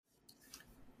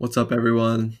What's up,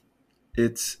 everyone?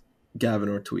 It's Gavin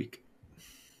or Tweek.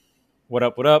 What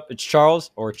up, what up? It's Charles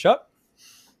or Chuck.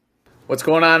 What's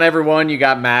going on, everyone? You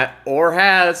got Matt or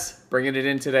Has bringing it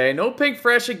in today. No Pink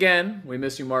Fresh again. We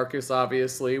miss you, Marcus,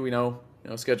 obviously. We know,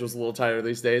 schedule's a little tighter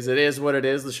these days. It is what it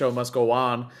is. The show must go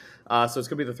on. So it's going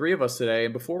to be the three of us today.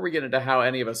 And before we get into how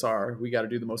any of us are, we got to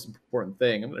do the most important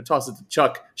thing. I'm going to toss it to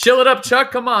Chuck. Chill it up,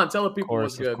 Chuck. Come on. Tell the people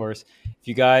what's good. Of course. If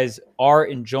you guys are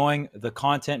enjoying the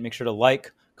content, make sure to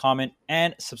like, comment,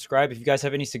 and subscribe. If you guys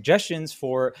have any suggestions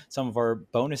for some of our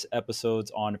bonus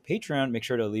episodes on Patreon, make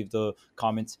sure to leave the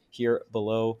comments here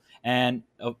below. And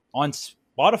on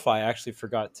Spotify, I actually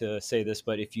forgot to say this,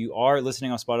 but if you are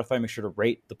listening on Spotify, make sure to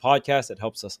rate the podcast. It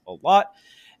helps us a lot.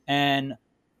 And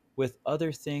with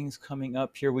other things coming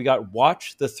up here, we got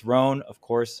Watch the Throne. Of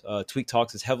course, Tweek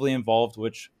Talks is heavily involved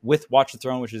with Watch the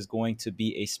Throne, which is going to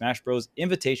be a Smash Bros.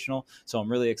 Invitational. So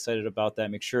I'm really excited about that.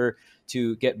 Make sure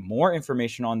to get more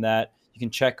information on that. You can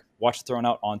check Watch the Throne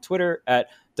out on Twitter at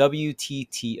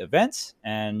WTT Events.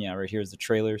 And yeah, right here is the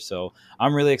trailer. So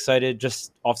I'm really excited.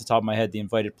 Just off the top of my head, the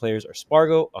invited players are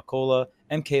Spargo, Akola,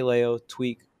 MK Leo,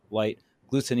 Tweek, Light,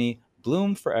 Gluttony,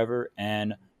 Bloom Forever,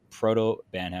 and Proto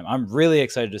Banham. I'm really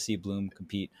excited to see Bloom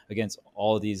compete against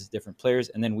all of these different players.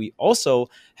 And then we also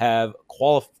have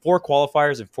 4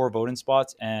 qualifiers and 4 voting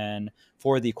spots. And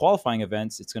for the qualifying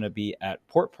events, it's going to be at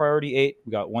Port Priority 8.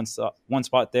 We got one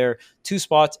spot there, 2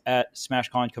 spots at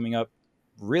SmashCon coming up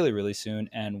really, really soon,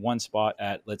 and 1 spot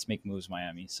at Let's Make Moves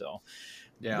Miami. So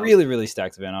really, really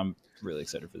stacked event. I'm really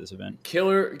excited for this event.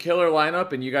 Killer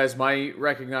lineup, and you guys might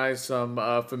recognize some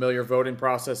familiar voting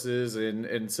processes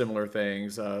and similar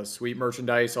things. Sweet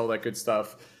merchandise, all that good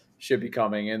stuff should be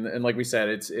coming. And like we said,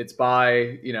 it's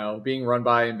by, being run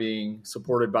by and being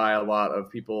supported by a lot of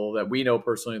people that we know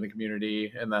personally in the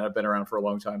community and that have been around for a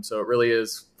long time. So it really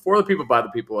is for the people, by the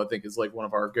people, I think is like one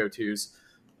of our go-tos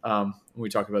when we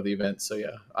talk about the event. So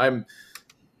yeah,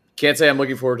 can't say I'm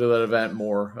looking forward to that event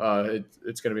more.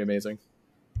 It's going to be amazing.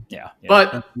 Yeah.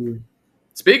 But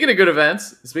speaking of good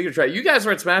events, speaking of you guys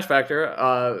were at Smash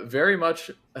Factor. Very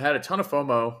much had a ton of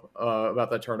FOMO about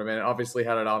that tournament. Obviously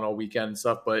had it on all weekend and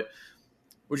stuff. But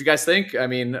what do you guys think? I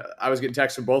mean, I was getting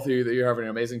texts from both of you that you're having an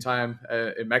amazing time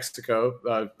in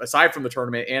Mexico, aside from the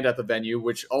tournament and at the venue,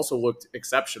 which also looked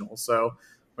exceptional. So why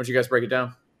don't you guys break it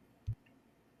down?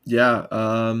 Yeah.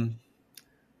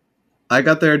 I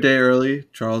got there a day early.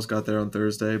 Charles got there on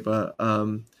Thursday, but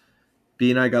B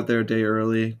and I got there a day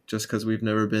early just because we've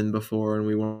never been before and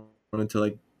we wanted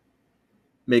to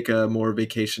make a more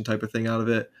vacation type of thing out of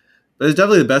it. But it's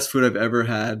definitely the best food I've ever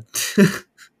had.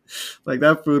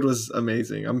 That food was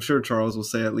amazing. I'm sure Charles will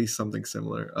say at least something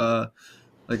similar.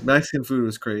 Mexican food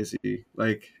was crazy.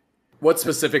 What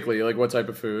specifically? What type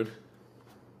of food?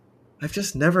 I've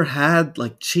just never had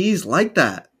cheese like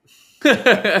that.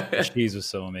 Cheese was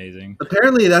so amazing.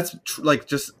 Apparently that's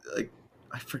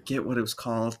I forget what it was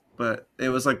called, but it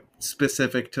was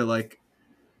specific to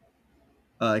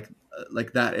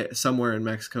that somewhere in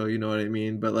Mexico, you know what I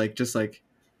mean? But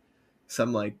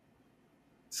some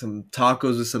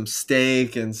tacos with some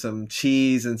steak and some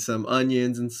cheese and some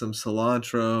onions and some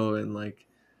cilantro and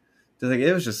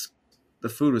it was just, the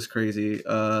food was crazy.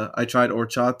 I tried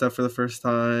horchata for the first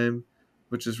time,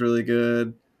 which is really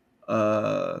good.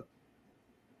 I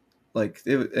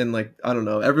don't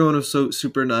know, everyone was so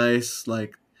super nice.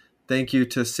 Thank you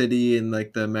to City and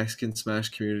the Mexican Smash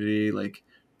community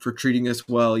for treating us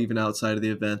well even outside of the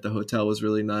event. The hotel was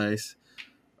really nice.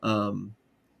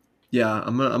 Yeah,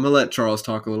 I'm gonna let Charles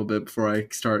talk a little bit before I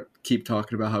keep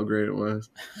talking about how great it was.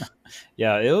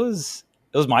 Yeah, it was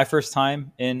my first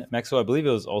time in Mexico. I believe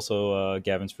it was also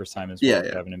Gavin's first time as well.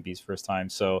 Yeah. Gavin and B's first time.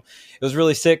 So it was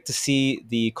really sick to see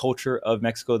the culture of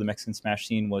Mexico. The Mexican Smash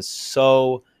scene was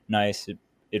so nice.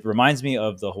 It reminds me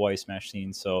of the Hawaii Smash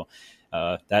scene. So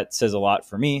that says a lot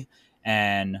for me.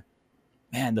 And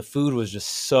man, the food was just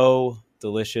so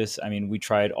delicious. I mean, we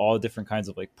tried all different kinds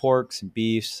of porks and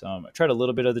beefs. I tried a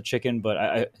little bit of the chicken, but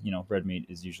I red meat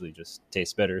is usually just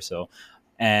tastes better. So,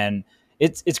 and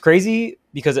it's crazy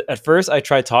because at first I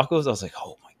tried tacos. I was like,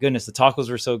 oh my goodness, the tacos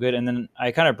were so good. And then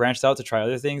I kind of branched out to try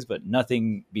other things, but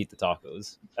nothing beat the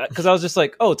tacos. Because I was just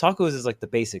like, oh, tacos is the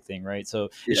basic thing, right? So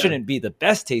it shouldn't be the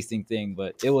best tasting thing,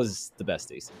 but it was the best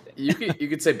tasting thing. You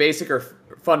could say basic or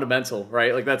fundamental,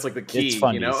 right? That's the key. It's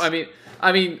fundies.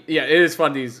 I mean, yeah, it is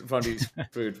fundies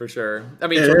food for sure. I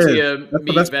mean, tortilla, meat,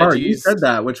 the best veggies. Part. You said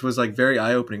that, which was very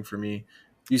eye opening for me.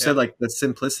 You said the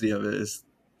simplicity of it is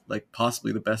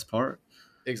possibly the best part.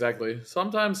 Exactly.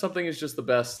 Sometimes something is just the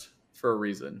best for a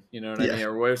reason. You know what I mean?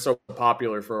 Or we're so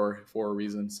popular for a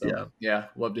reason. So yeah,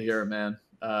 love to hear it, man.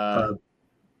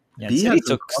 B had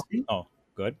some coffee. Oh,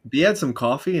 Good. B had some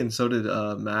coffee, and so did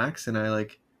Max. And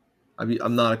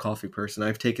I'm not a coffee person.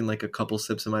 I've taken like a couple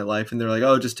sips in my life, and they're like,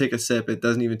 "Oh, just take a sip. It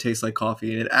doesn't even taste like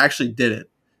coffee," and it actually didn't.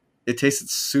 It tasted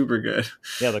super good.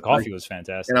 Yeah, the Like, coffee was and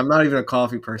fantastic. I'm not even a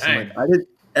coffee person. Like Dang. I did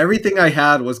everything I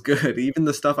had was good, even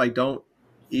the stuff I don't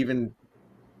even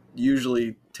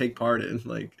usually take part in.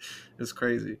 Like it's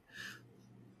crazy.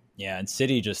 Yeah, and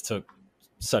City just took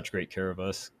such great care of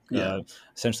us. Yeah,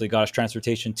 Essentially got us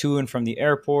transportation to and from the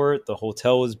airport. The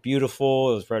hotel was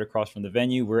beautiful. It was right across from the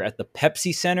venue. We're at the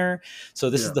Pepsi Center. So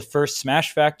this yeah, is the first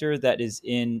Smash Factor that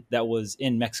was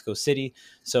in Mexico City.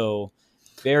 So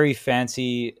very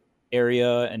fancy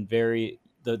area and the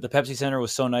Pepsi Center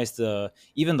was so nice.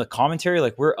 Even the commentary,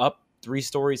 like we're up 3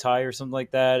 stories high or something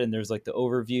like that, and there's like the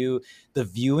overview. The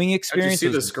viewing How'd you experience see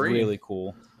the was screen? really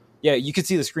cool. Yeah, you could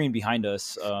see the screen behind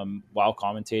us while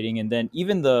commentating, and then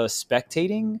even the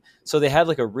spectating. So they had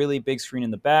like a really big screen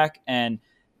in the back, and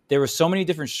there were so many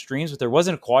different streams, but there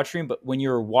wasn't a quad stream. But when you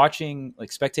were watching, like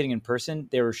spectating in person,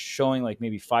 they were showing like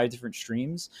maybe 5 different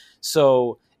streams.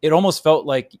 So it almost felt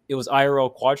like it was IRL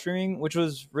quad streaming, which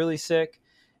was really sick.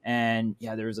 And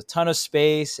yeah, there was a ton of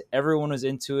space. Everyone was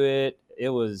into it. It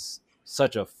was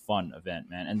such a fun event,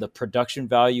 man. And the production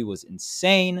value was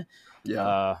insane. yeah,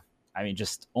 Uh, I mean,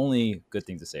 just only good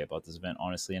things to say about this event,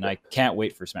 honestly. And I can't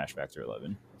wait for Smash Factor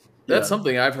 11. That's yeah,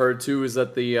 something I've heard too. Is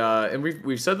that the and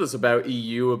we've said this about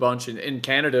EU a bunch and in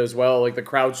Canada as well. Like the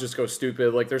crowds just go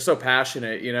stupid. Like they're so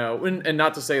passionate, you know. And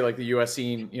not to say like the US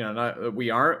scene, you know, not we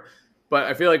aren't. But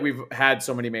I feel like we've had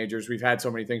so many majors, we've had so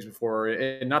many things before,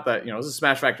 and not that you know this is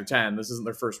Smash Factor 10. This isn't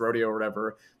their first rodeo or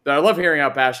whatever. But I love hearing how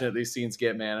passionate these scenes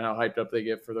get, man, and how hyped up they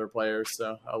get for their players.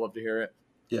 So I love to hear it.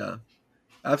 yeah.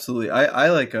 Absolutely. I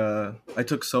like I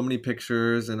took so many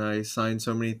pictures and I signed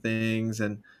so many things,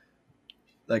 and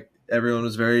like everyone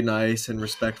was very nice and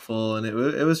respectful, and it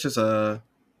was just a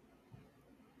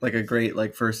great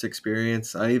like first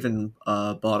experience. I even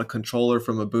bought a controller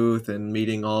from a booth, and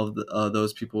meeting all of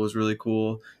those people was really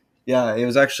cool. Yeah, it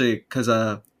was actually because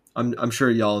I'm sure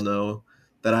y'all know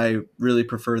that I really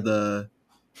prefer the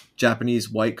Japanese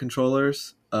white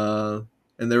controllers.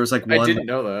 And there was like I one. didn't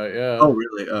know that. Oh Yeah,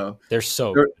 really? Oh, They're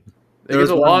so there, good. they there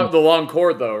get was one. the long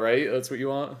cord though, right? That's what you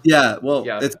want. Yeah, well,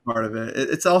 Yeah, it's part of it.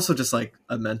 It's also just like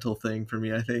a mental thing for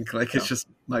me, I think. Like it's yeah. just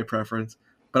my preference.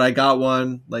 But I got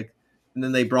one, like, and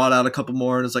then they brought out a couple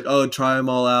more, and it's like, oh, try them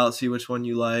all out, see which one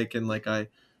you like, and like they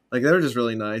were just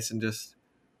really nice, and just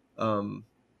um,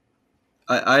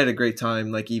 I had a great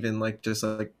time. Like even like just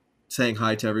like saying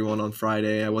hi to everyone on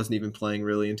Friday. I wasn't even playing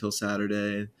really until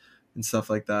Saturday, and stuff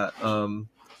like that.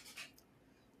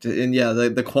 And yeah,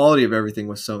 the quality of everything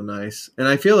was so nice, and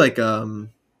I feel like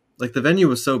the venue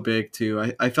was so big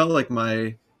too. I felt like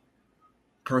my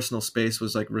personal space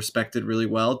was like respected really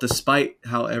well, despite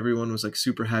how everyone was like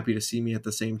super happy to see me at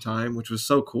the same time, which was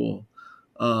so cool.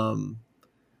 um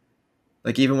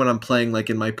like even when I'm playing like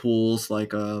in my pools,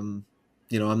 like I'm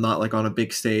not like on a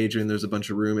big stage and there's a bunch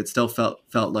of room, it still felt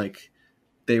like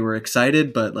they were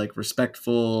excited but like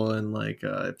respectful, and like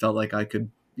it felt like I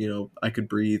could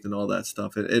breathe and all that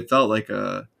stuff. It felt like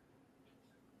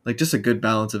just a good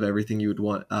balance of everything you would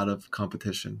want out of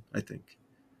competition, I think.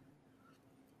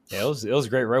 Yeah, it was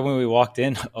great. Right when we walked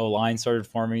in, a line started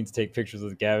forming to take pictures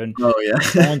with Gavin, Oh and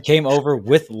yeah. someone came over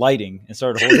with lighting and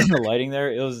started holding the lighting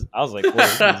there. I was like,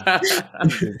 whoa,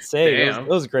 this is insane. It Damn,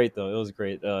 was great though. It was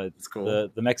great. that's cool.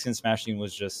 The Mexican Smash team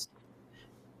was just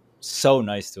so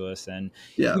nice to us, and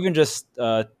Yeah, even just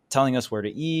telling us where to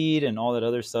eat and all that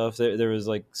other stuff. There was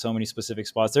like so many specific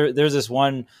spots. There's this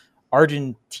one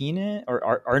Argentina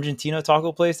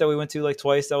taco place that we went to like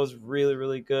twice. That was really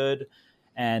really good,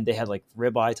 and they had like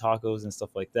ribeye tacos and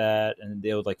stuff like that, and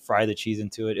they would like fry the cheese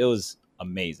into it. It was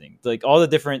amazing. Like all the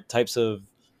different types of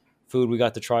food we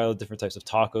got to try, all the different types of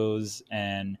tacos,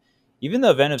 and even the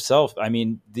event itself. I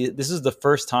mean, this is the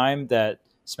first time that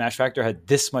Smash Factor had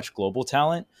this much global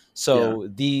talent. yeah. So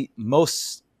the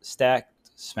most stacked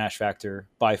Smash Factor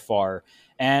by far,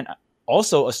 and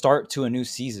also a start to a new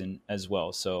season as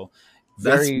well. So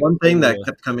That's very one thing cool that to.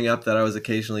 kept coming up that I was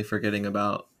occasionally forgetting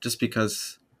about, just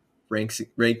because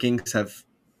rankings have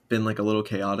been like a little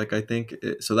chaotic, I think.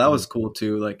 So that Mhm. was cool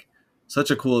too. Like such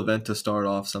a cool event to start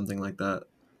off something like that.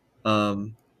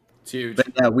 Um, It's huge. but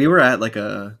yeah, we were at like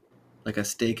a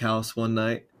steakhouse one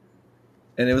night,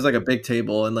 and it was like a big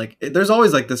table, and like there's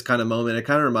always like this kind of moment. It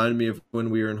kind of reminded me of when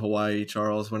we were in Hawaii,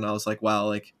 Charles, when I was like, wow,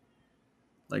 like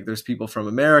there's people from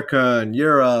America and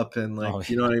Europe, and like Oh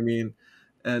you know yeah, what I mean.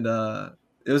 And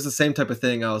it was the same type of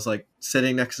thing. I was like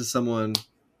sitting next to someone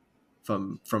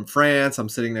from France. I'm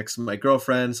sitting next to my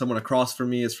girlfriend. Someone across from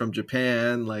me is from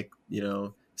Japan. Like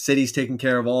City's taking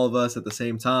care of all of us at the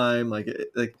same time. Like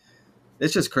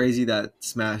it's just crazy that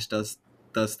Smash does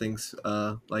things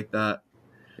like that.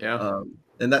 Yeah.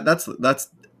 And that's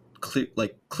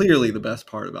clearly the best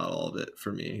part about all of it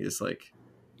for me is like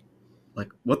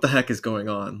what the heck is going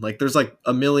on? Like there's like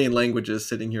a million languages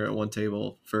sitting here at one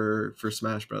table for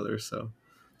Smash Brothers. So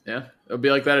Yeah, it'll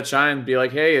be like that at China. Be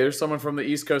like, hey, there's someone from the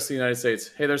East Coast of the United States.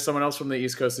 Hey, there's someone else from the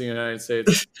East Coast of the United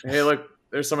States. Hey, look,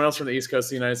 there's someone else from the East Coast of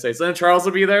the United States. Then Charles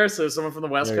will be there, so someone from the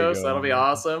West Coast. That'll be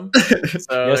awesome. So Let's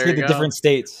there get you the go. different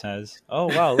states. As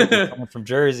wow, look, there's someone from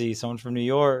Jersey, someone from New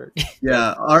York.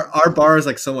 yeah, our bar is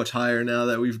like so much higher now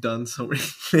that we've done so many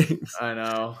things. I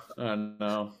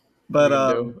know. But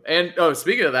and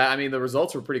speaking of that, I mean, the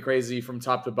results were pretty crazy from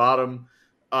top to bottom.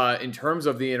 In terms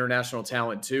of the international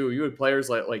talent too, you had players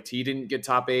like T didn't get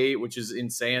top 8, which is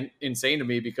insane to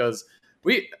me because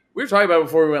we were talking about it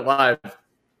before we went live.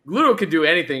 Gluto could do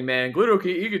anything, man.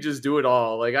 He could just do it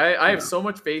all. Like I have so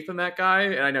much faith in that guy,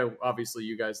 and I know obviously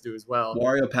you guys do as well.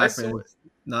 Wario Pac-Man is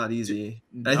not easy.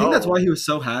 No. I think that's why he was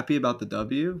so happy about the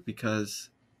W because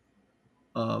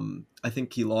I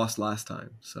think he lost last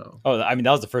time. So I mean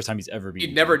that was the first time he's ever beaten.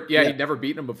 He'd never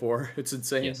beaten him before. It's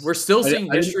insane. Yes. We're still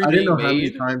seeing history I didn't know being how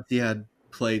many made. times he had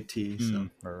played T. So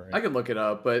I can look it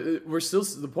up, but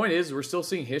the point is we're still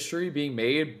seeing history being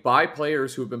made by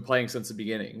players who have been playing since the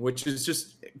beginning, which is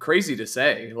just crazy to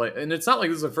say. Like, and it's not like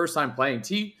this is the first time playing.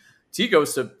 T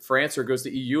goes to France or goes to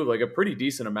EU like a pretty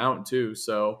decent amount too.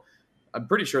 So I'm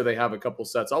pretty sure they have a couple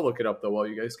sets. I'll look it up though while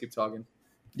you guys keep talking.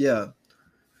 Yeah.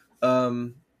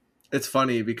 It's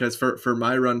funny because for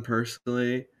my run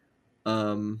personally,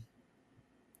 I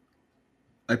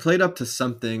played up to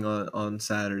something on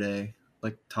Saturday,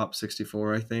 like top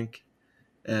 64, I think.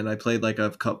 And I played like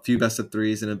a few best of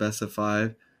 3s and a best of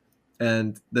 5.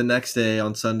 And the next day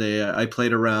on Sunday, I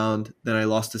played a round. Then I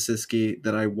lost to Siski.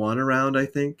 Then I won a round, I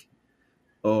think.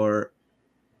 Or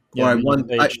I won.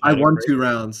 I won 2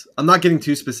 rounds. I'm not getting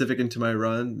too specific into my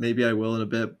run. Maybe I will in a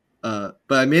bit. But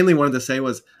I mainly wanted to say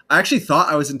was I actually thought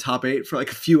I was in top 8 for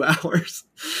like a few hours.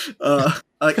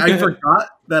 Like I forgot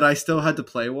that I still had to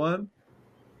play one.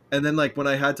 And then like when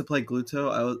I had to play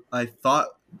Gluto, I thought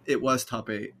it was top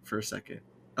 8 for a second.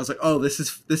 I was like, oh, this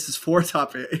is for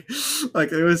top 8.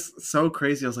 Like it was so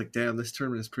crazy. I was like, damn, this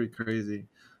tournament is pretty crazy.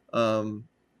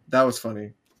 That was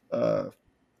funny. But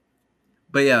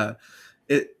yeah,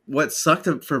 what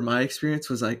sucked for my experience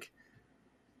was like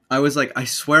I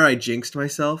swear I jinxed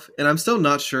myself, and I'm still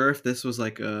not sure if this was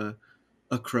like a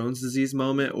Crohn's disease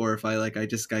moment or if I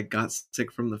got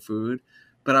sick from the food.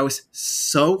 But I was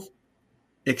so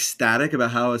ecstatic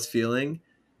about how I was feeling,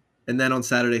 and then on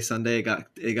Saturday, Sunday,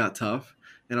 it got tough,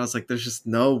 and I was like, "There's just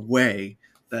no way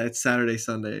that it's Saturday,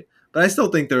 Sunday." But I still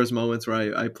think there was moments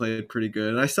where I played pretty good,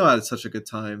 and I still had such a good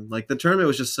time. Like the tournament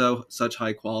was just such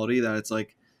high quality that it's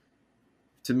like,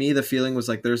 to me, the feeling was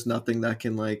like there's nothing that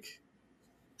can like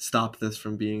stop this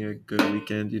from being a good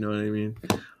weekend. You know what I mean?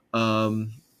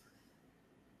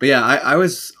 But yeah,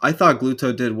 I thought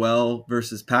Gluto did well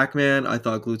versus Pac-Man. I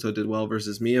thought Gluto did well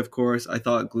versus me, of course. I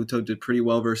thought Gluto did pretty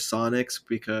well versus Sonics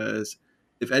because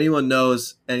if anyone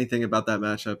knows anything about that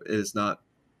matchup, it is not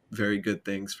very good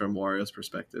things from Wario's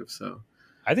perspective. So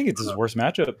I think it's his worst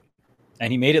matchup,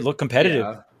 and he made it look competitive.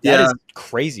 Yeah. That is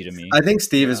crazy to me. I think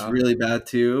Steve is really bad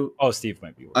too. Oh, Steve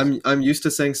might be worse. I'm used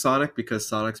to saying Sonic because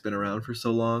Sonic's been around for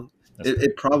so long.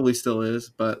 It probably still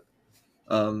is, but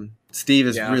Steve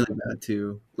is really bad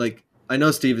too. Like I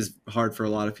know Steve is hard for a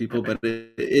lot of people, but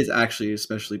it is actually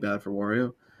especially bad for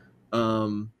Wario.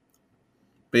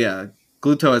 But yeah,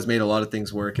 Gluto has made a lot of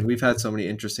things work, and we've had so many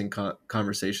interesting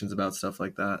conversations about stuff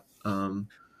like that.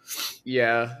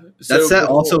 Yeah, that set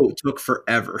also took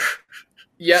forever.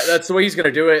 Yeah, that's the way he's going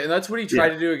to do it, and that's what he tried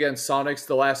to do against Sonics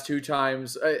the last 2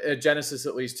 times at Genesis,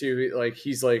 at least too. Like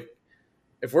he's like,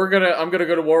 if I'm gonna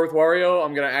go to war with Wario,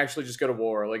 I'm gonna actually just go to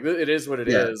war. Like it is what it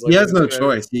is. Like, he has no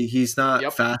choice. He's not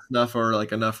fast enough or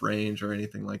like enough range or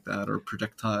anything like that or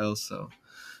projectiles. So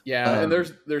and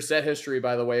there's set history,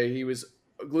 by the way.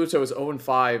 Gluto was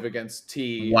 0-5 against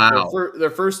T. Wow. Their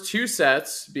first 2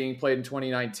 sets being played in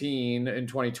 2019 and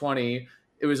 2020.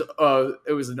 It was a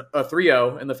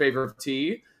 3-0 in the favor of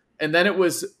T, and then it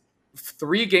was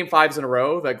 3 game 5s in a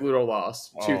row that Gluto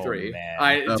lost 2-3.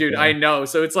 I know.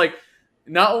 So it's like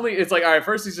not only it's like all right,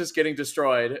 first he's just getting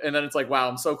destroyed, and then it's like wow,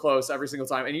 I'm so close every single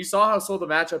time. And you saw how slow the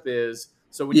matchup is.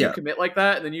 So when you commit like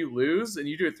that and then you lose and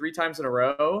you do it 3 times in a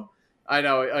row, I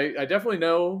know I definitely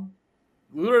know.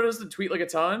 Gluto doesn't tweet like a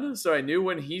ton, so I knew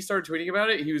when he started tweeting about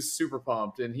it, he was super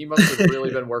pumped, and he must have really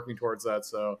been working towards that.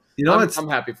 So I'm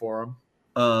happy for him.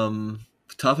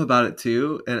 Tough about it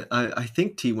too, and I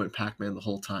think T went Pac-Man the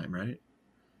whole time, right?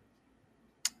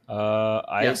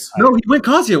 Yes. No, he went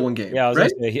Kazuya one game, Yeah, I was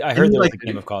right? gonna say, I And heard he, there was like, a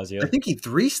game of Kazuya. I think he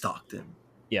 3-stocked him.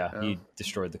 Yeah, he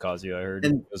destroyed the Kazuya. I heard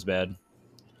And it was bad.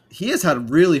 he has had a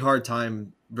really hard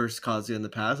time versus Kazuya in the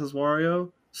past as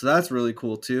Wario, so that's really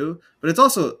cool too. But it's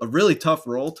also a really tough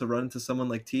role to run into someone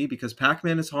like T, because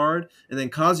Pac-Man is hard, and then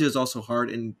Kazuya is also hard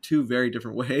in two very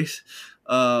different ways.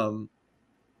 Um,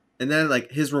 and then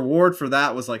like his reward for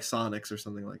that was like Sonics or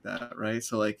something like that, right?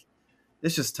 So like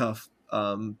it's just tough.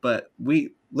 But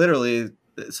we literally,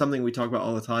 something we talk about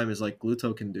all the time is like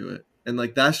Gluto can do it, and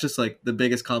like that's just like the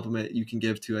biggest compliment you can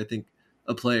give to, I think,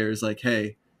 a player is like,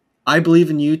 hey, I believe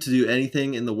in you to do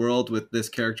anything in the world with this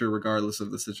character regardless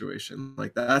of the situation.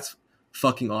 Like that's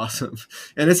fucking awesome.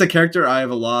 And it's a character I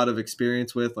have a lot of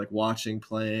experience with, like watching,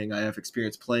 playing. I have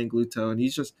experience playing Gluto, and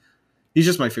he's just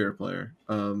my favorite player.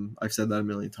 I've said that a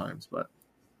million times, but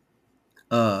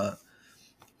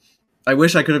I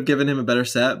wish I could have given him a better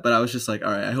set, but I was just like,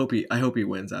 all right, I hope he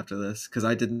wins after this, because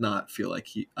I did not feel like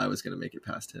I was gonna make it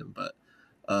past him. But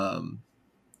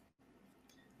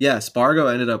yeah, Spargo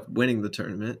ended up winning the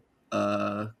tournament.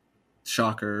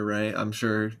 Shocker, right? I'm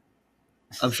sure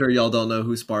y'all don't know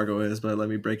who Spargo is, but let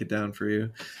me break it down for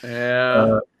you.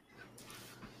 Yeah.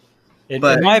 In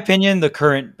But my opinion, the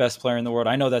current best player in the world.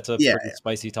 I know that's a yeah, pretty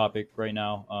spicy topic right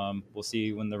now. We'll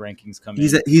see when the rankings come he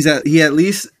in. he at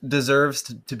least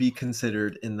deserves to be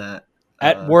considered in that.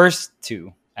 At worst,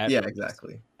 two. Yeah,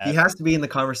 exactly. He has to be in the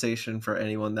conversation for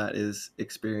anyone that is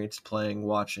experienced playing,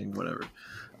 watching, whatever.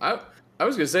 I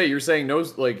was gonna say, you're saying no,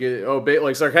 like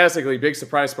like sarcastically, big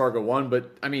surprise Spargo won,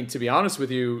 but I mean, to be honest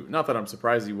with you, not that I'm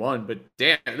surprised he won, but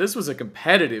damn, this was a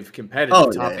competitive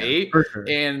top 8, for sure.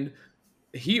 And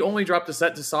he only dropped a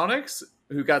set to Sonics,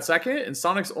 who got second, and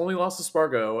Sonics only lost to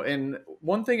Spargo. And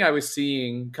one thing I was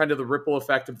seeing, kind of the ripple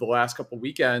effect of the last couple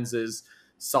weekends, is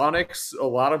Sonics, a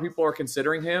lot of people are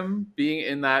considering him being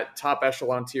in that top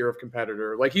echelon tier of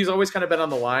competitor. Like, he's always kind of been on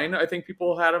the line, I think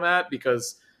people had him at,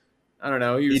 because I don't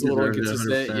know, he was a little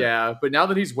inconsistent. Yeah, but now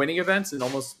that he's winning events and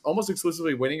almost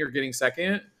exclusively winning or getting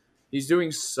second, he's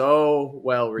doing so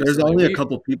well recently. There's only a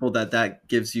couple people that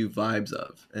gives you vibes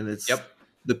of, and it's Yep.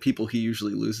 the people he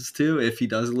usually loses to, if he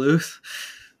does lose.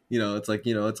 It's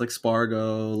like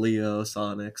Spargo, Leo,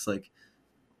 Sonics, like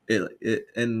it.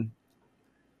 And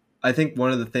I think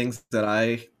one of the things that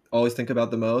I always think about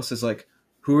the most is like,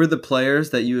 who are the players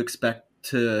that you expect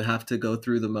to have to go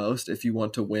through the most if you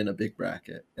want to win a big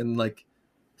bracket? And like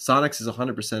Sonics is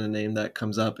 100% a name that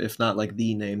comes up, if not like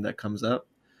the name that comes up.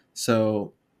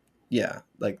 So yeah,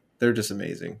 like they're just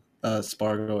amazing,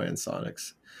 Spargo and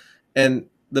Sonics. And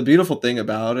the beautiful thing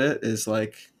about it is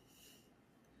like,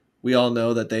 we all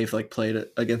know that they've like played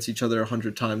against each other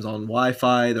 100 times on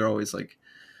Wi-Fi. They're always like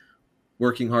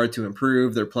working hard to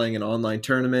improve. They're playing in online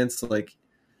tournaments. Like,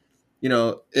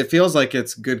 it feels like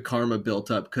it's good karma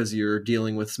built up because you're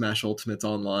dealing with Smash Ultimates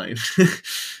online. And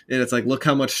it's like, look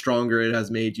how much stronger it has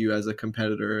made you as a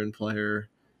competitor and player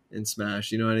in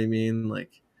Smash. You know what I mean?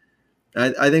 Like,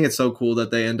 I think it's so cool that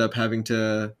they end up having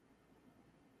to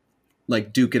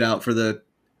like duke it out for the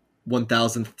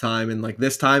 1000th time. And like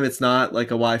this time it's not like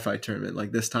a Wi-Fi tournament.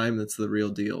 Like this time it's the real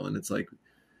deal. And it's like,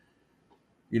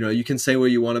 you can say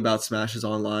what you want about Smashes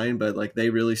online, but like they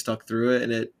really stuck through it,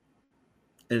 and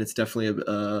it's definitely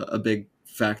a big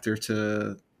factor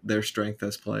to their strength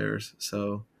as players.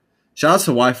 So shout out to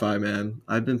Wi-Fi, man.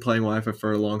 I've been playing Wi-Fi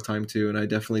for a long time too, and I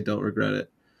definitely don't regret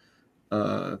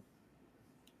it.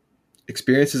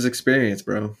 Experience is experience,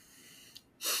 bro.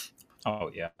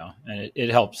 Oh yeah, and it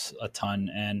helps a ton.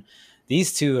 And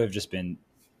these two have just been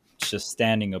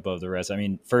standing above the rest. I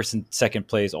mean, first and second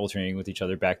place alternating with each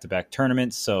other back-to-back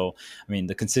tournaments. So I mean,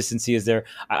 the consistency is there.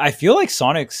 I feel like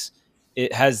Sonics,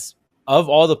 it has, of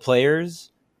all the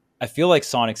players, I feel like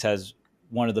Sonics has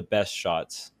one of the best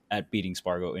shots at beating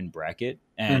Spargo in bracket,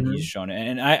 and he's shown it.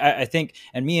 And I think,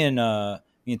 and me and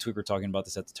Tweek were talking about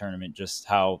this at the tournament, just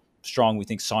how strong we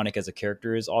think Sonic as a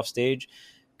character is off stage,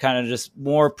 kind of just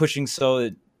more pushing. So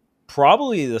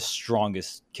probably the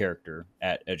strongest character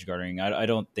at edge guarding. I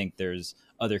don't think there's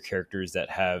other characters that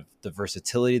have the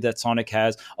versatility that Sonic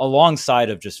has, alongside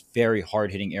of just very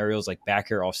hard hitting aerials like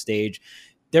back air off stage.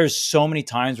 There's so many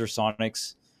times where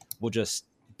Sonics will just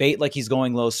bait like he's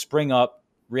going low, spring up,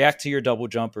 react to your double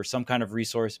jump or some kind of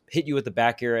resource, hit you with the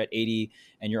back air at 80,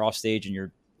 and you're off stage, and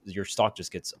your stock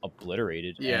just gets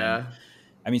obliterated. Yeah. And,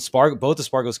 I mean, both of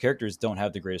Spargo's characters don't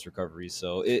have the greatest recoveries.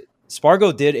 So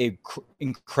Spargo did a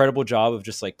incredible job of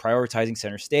just like prioritizing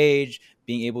center stage,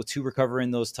 being able to recover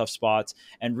in those tough spots,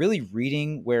 and really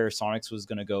reading where Sonics was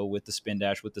going to go with the spin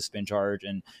dash, with the spin charge,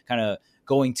 and kind of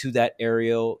going to that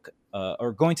aerial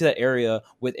or going to that area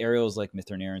with aerials like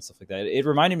Mithranir and stuff like that. It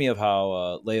reminded me of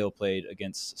how Leo played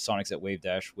against Sonics at Wave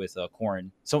Dash with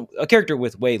Corrin. So a character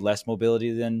with way less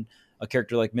mobility than a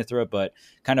character like Mithra, but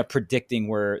kind of predicting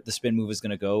where the spin move is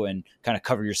going to go and kind of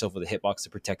cover yourself with a hitbox to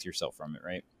protect yourself from it,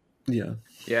 right?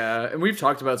 Yeah, and we've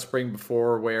talked about Spring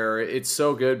before where it's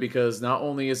so good because not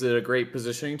only is it a great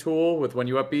positioning tool with when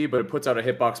you up B, but it puts out a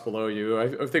hitbox below you.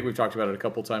 I think we've talked about it a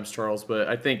couple times, Charles, but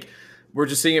I think we're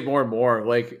just seeing it more and more.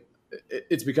 Like,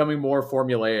 it's becoming more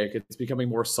formulaic. It's becoming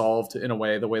more solved in a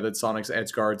way, the way that Sonic's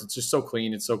edge guards. It's just so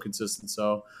clean. It's so consistent.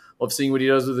 So love seeing what he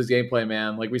does with his gameplay,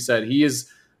 man. Like we said, he is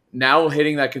now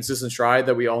hitting that consistent stride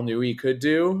that we all knew he could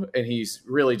do, and he's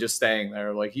really just staying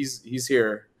there. Like he's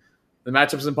here. The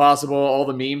matchup's impossible. All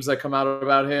the memes that come out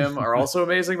about him are also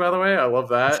amazing, by the way. I love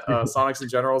that. Sonics in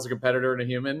general as a competitor and a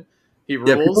human. He rules.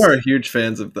 Yeah, people are huge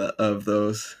fans of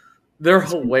those. They're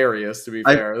hilarious, to be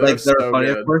fair. They're so funny,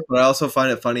 good. of course, but I also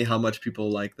find it funny how much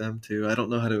people like them too. I don't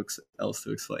know how to else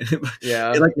to explain it, but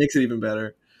yeah, it like makes it even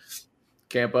better.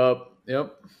 Camp up.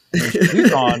 Yep.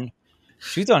 Shuton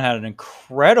had an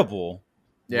incredible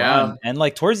run. And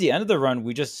like towards the end of the run,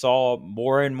 we just saw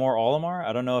more and more Olimar.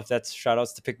 I don't know if that's shout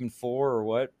outs to Pikmin 4 or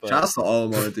what. But... Shout outs to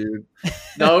Olimar, dude.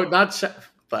 No, not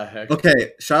the heck.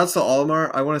 Okay, shout outs to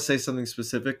Olimar. I want to say something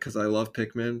specific because I love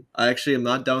Pikmin. I actually am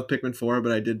not done with Pikmin 4,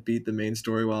 but I did beat the main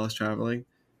story while I was traveling.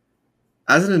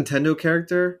 As a Nintendo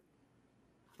character,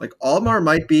 like Olimar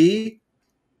might be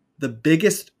the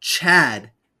biggest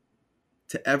Chad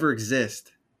to ever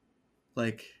exist.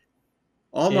 Like,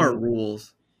 Olimar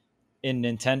rules. In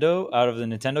Nintendo, out of the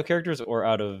Nintendo characters or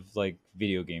out of like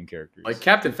video game characters? Like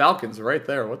Captain Falcon's right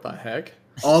there. What the heck?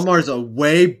 Olimar's a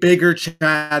way bigger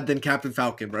Chad than Captain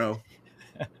Falcon, bro.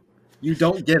 You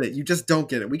don't get it. You just don't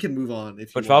get it. We can move on.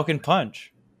 But Falcon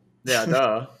Punch. Yeah,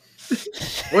 duh.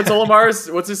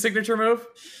 What's his signature move?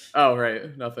 Oh,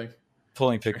 right. Nothing.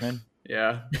 Pulling Pikmin.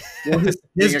 Yeah. Well,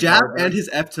 his jab and his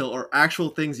F tilt are actual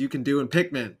things you can do in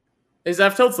Pikmin. His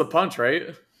F tilt's the punch,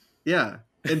 right? Yeah.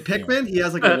 In Pikmin, he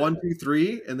has like a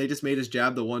 1-2-3, and they just made his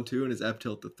jab the 1-2 and his F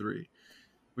tilt the 3,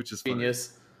 which is funny.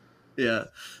 Genius. Yeah.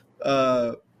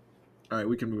 All right,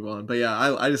 we can move on. But yeah,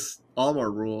 I just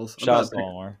Olimar rules. Shout out to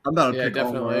Olimar. I'm about to pick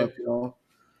definitely. Olimar up, y'all.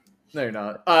 No, you're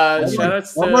not.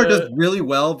 Olimar does really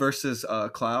well versus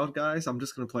Cloud, guys. I'm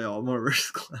just gonna play Olimar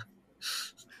versus Cloud.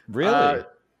 Really?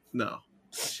 No.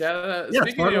 Shout out. Yeah,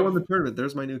 Sparta won the tournament.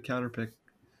 There's my new counter pick.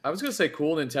 I was gonna say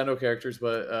cool Nintendo characters,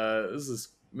 but this is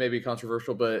maybe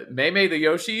controversial. But Mei the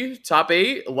Yoshi top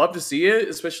 8, love to see it,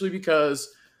 especially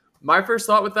because my first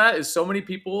thought with that is so many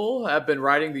people have been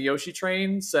riding the Yoshi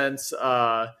train since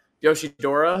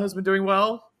Yoshidora has been doing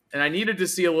well, and I needed to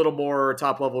see a little more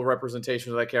top level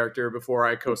representation of that character before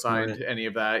I co-signed any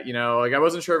of that. You know, like I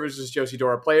wasn't sure if it was just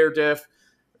Yoshidora player diff,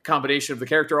 combination of the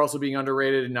character also being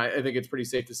underrated, and I think it's pretty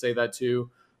safe to say that too.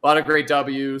 A lot of great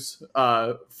W's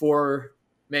for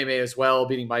Mei as well,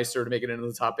 beating Meister to make it into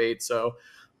the top 8. So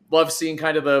love seeing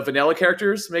kind of the vanilla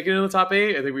characters make it into the top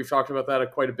 8. I think we've talked about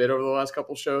that quite a bit over the last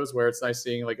couple shows, where it's nice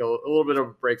seeing like a little bit of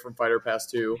a break from Fighter Pass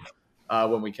 2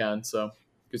 when we can. So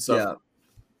good stuff.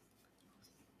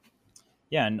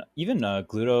 Yeah, and even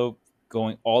Gluto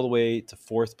going all the way to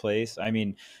 4th place. I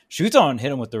mean, Shuton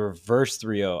hit him with the reverse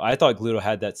 3-0. I thought Gluto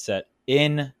had that set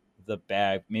in the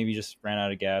bag. Maybe just ran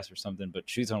out of gas or something, but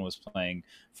Shuton was playing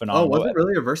phenomenal. Oh, was it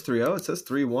really a reverse 3-0? It says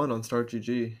 3-1 on Start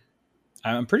GG.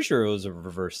 I'm pretty sure it was a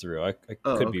reverse 3-0.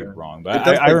 I could be wrong, but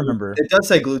I remember. It does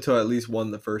say Gluto at least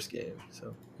won the first game.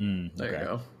 So there you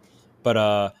go.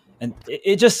 But and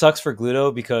it just sucks for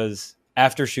Gluto because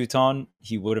after Shuton,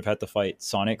 he would have had to fight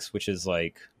Sonics, which is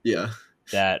like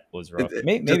that was rough.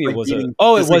 Maybe it was it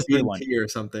was 3-1 or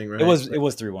something, right? It was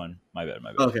 3-1. My bad.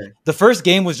 Okay. The first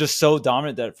game was just so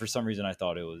dominant that for some reason I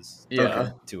thought it was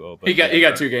 2-0. But he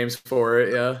got 2 games for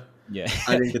it. Yeah,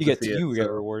 I didn't get you get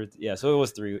rewarded. Yeah, so it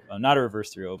was 3, not a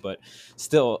reverse 3-0, but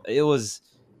still, it was.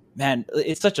 Man,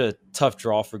 it's such a tough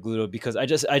draw for Gluto because I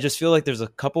just feel like there's a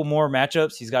couple more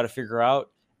matchups he's got to figure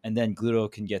out, and then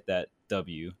Gluto can get that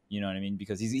W. You know what I mean?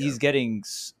 Because he's getting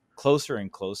closer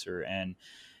and closer, and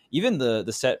even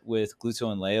the set with Gluto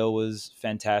and Leo was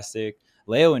fantastic.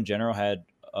 Leo in general had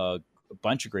a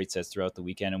bunch of great sets throughout the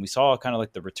weekend, and we saw kind of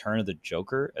like the return of the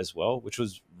Joker as well, which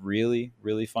was really,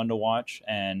 really fun to watch.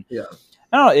 And I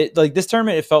don't know, it like this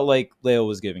tournament, it felt like Leo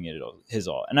was giving it his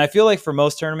all, and I feel like for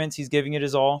most tournaments he's giving it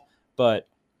his all, but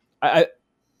I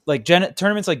like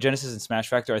tournaments like Genesis and Smash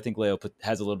Factor, I think Leo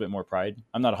has a little bit more pride.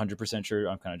 I'm not 100% sure.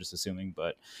 I'm kind of just assuming,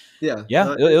 but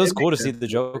it was cool to see the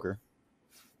Joker.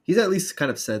 he's at least kind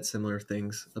of said similar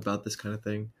things about this kind of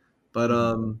thing. But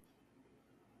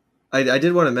I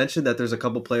did want to mention that there's a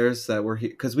couple players that were here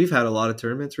because we've had a lot of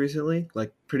tournaments recently,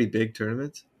 like pretty big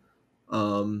tournaments.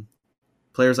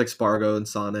 Players like Spargo and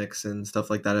Sonics and stuff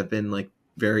like that have been like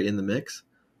very in the mix.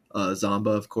 Zamba,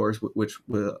 of course,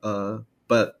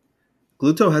 but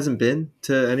Gluto hasn't been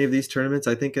to any of these tournaments,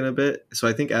 I think, in a bit. So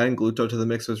I think adding Gluto to the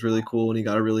mix was really cool, and he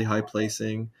got a really high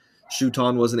placing.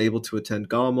 Shuton wasn't able to attend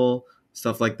Gommel,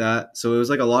 stuff like that. So it was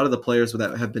like a lot of the players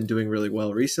that have been doing really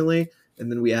well recently,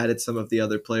 and then we added some of the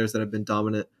other players that have been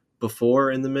dominant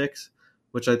before in the mix,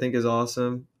 which I think is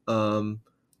awesome. And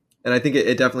I think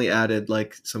it definitely added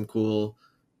like some cool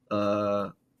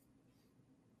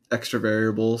extra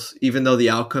variables, even though the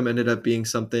outcome ended up being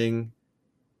something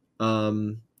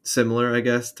similar, I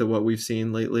guess, to what we've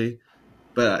seen lately.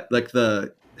 But like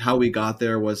how we got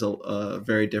there was a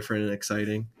very different and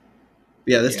exciting.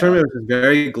 But yeah, this tournament was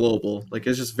very global. Like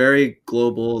it's just very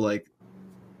global. Like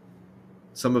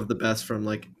some of the best from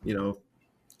like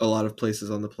a lot of places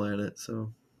on the planet.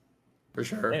 So for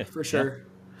sure, yeah, for sure.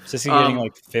 Sissy getting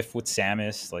like 5th with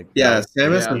Samus. Like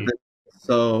Samus has been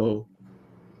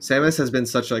Samus has been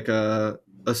such like a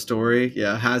story.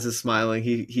 Yeah, Haz is smiling.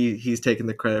 He's taking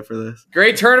the credit for this.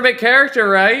 Great tournament character,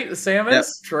 right? Samus. Yep.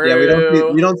 True. Yeah,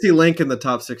 we don't see Link in the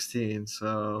top 16.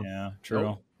 So yeah, true.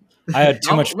 Nope. I had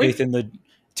too much faith in the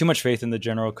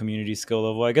general community skill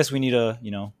level. I guess we need to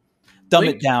dumb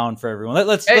it down for everyone.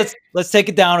 Let's take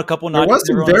it down a couple notches.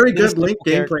 There was some very good Link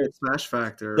gameplay at Smash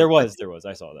Factor. There was.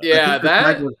 I saw that. Yeah,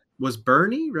 that was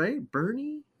Bernie, right?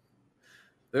 Bernie.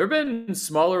 There have been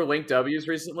smaller Link W's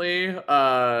recently. It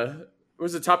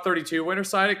was the top 32 winner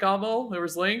side at Gommel. There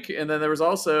was Link, and then there was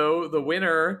also the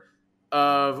winner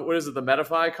of the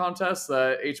Metafy contest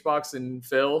that HBox and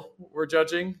Phil were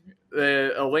judging.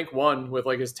 A Link won with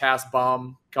like his Task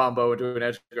Bomb combo into an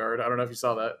edge guard. I don't know if you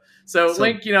saw that. So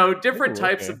Link, different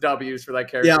types of W's for that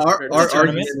character. Yeah, our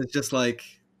argument is just like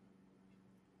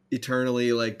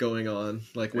eternally like going on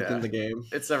like within the game.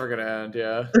 It's never gonna end.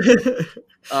 Yeah.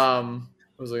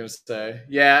 What was I going to say?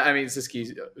 Yeah, I mean,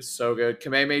 Siski is so good.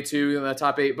 Kameme too in the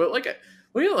top 8, but like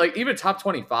even top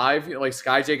 25. Like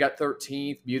SkyJ got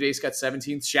 13th, Mutace got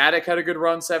 17th, Shattuck had a good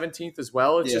run, 17th as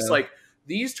well. It's just like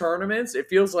these tournaments. It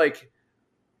feels like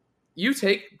you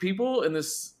take people in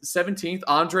this 17th.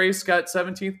 Andres got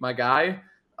 17th, my guy.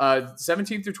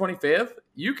 17th through 25th.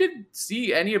 You could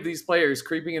see any of these players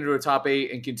creeping into a top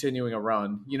 8 and continuing a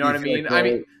run. You know what I mean?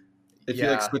 If you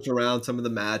like switch around some of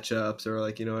the matchups or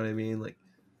like, you know what I mean? Like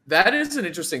that is an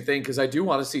interesting thing because I do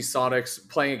want to see Sonics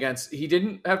playing against. He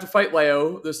didn't have to fight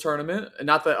Leo this tournament, and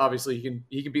not that obviously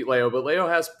he can beat Leo, but Leo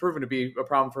has proven to be a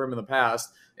problem for him in the past,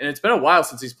 and it's been a while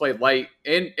since he's played Light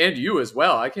and you as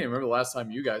well. I can't remember the last time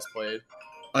you guys played.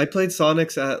 I played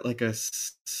Sonics at like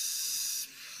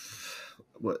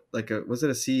was it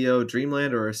a CEO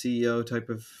Dreamland or a CEO type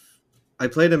of? I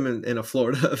played him in a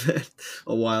Florida event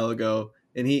a while ago,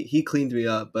 and he cleaned me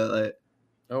up, but like,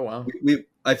 oh wow,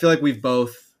 I feel like we've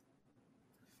both.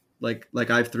 Like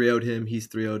I've 3-0'd him, he's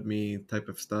 3-0'd me, type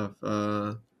of stuff.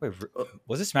 Wait,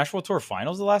 was it Smash World Tour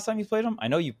Finals the last time you played him? I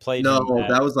know you played. No,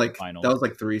 that was like finals. That was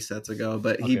like 3 sets ago,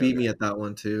 but he beat me at that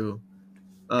one too.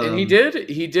 And he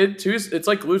did too. It's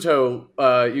like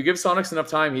Gluto. You give Sonics enough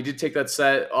time, he did take that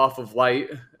set off of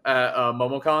Light at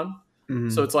Momocon. Mm-hmm.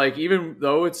 So it's like even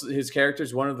though his character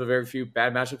is one of the very few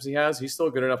bad matchups he has, he's still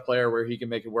a good enough player where he can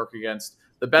make it work against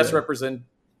the best representative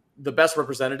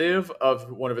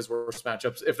of one of his worst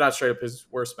matchups, if not straight up his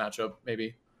worst matchup,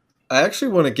 maybe. I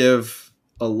actually want to give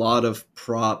a lot of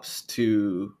props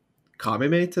to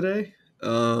Kameme today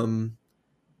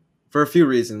for a few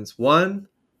reasons. One,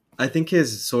 I think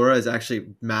his Sora is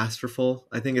actually masterful.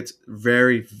 I think it's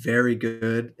very, very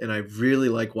good, and I really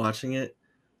like watching it.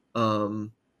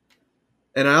 And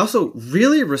I also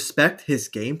really respect his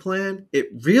game plan. It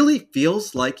really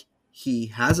feels like he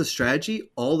has a strategy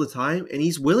all the time, and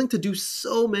he's willing to do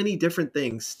so many different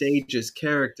things, stages,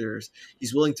 characters.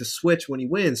 He's willing to switch when he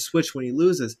wins, switch when he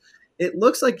loses. It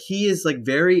looks like he is like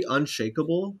very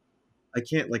unshakable. I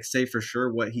can't like say for sure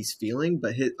what he's feeling,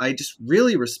 but I just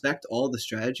really respect all the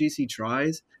strategies he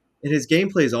tries, and his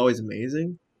gameplay is always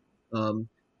amazing. He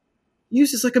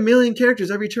uses like a million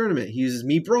characters every tournament. He uses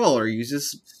Mii Brawler, he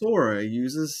uses Sora, he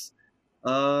uses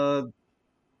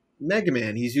Mega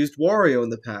Man. He's used Wario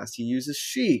in the past. He uses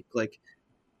Sheik. Like,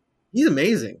 he's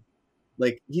amazing.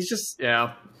 Like, he's just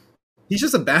a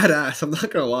badass. I'm not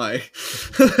gonna lie.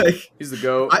 Like, he's the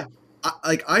GOAT.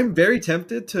 I'm very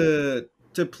tempted to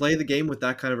play the game with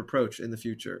that kind of approach in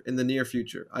the near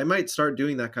future. I might start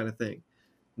doing that kind of thing.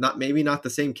 Maybe not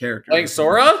the same character. Playing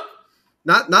Sora?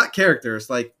 not characters,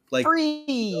 like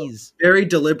Freeze. very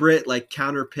deliberate, like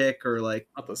counter pick or like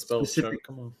Not the spell check.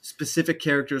 Come on. specific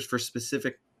characters for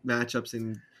specific matchups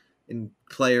in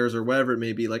players or whatever it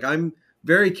may be. Like I'm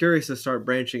very curious to start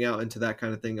branching out into that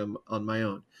kind of thing on my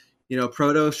own. You know,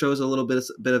 Proto shows a little bit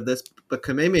of this, but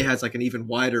Kameme has like an even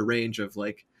wider range of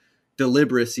like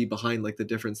deliberacy behind like the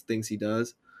different things he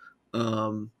does.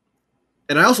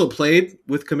 And I also played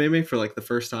with Kameme for like the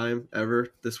first time ever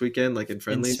this weekend, like in In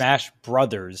friendlies. Smash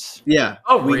Brothers. Yeah.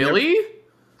 Oh, really?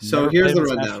 So Never here's played the in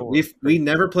Smash rundown. 4. We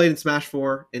never played in Smash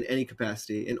 4 in any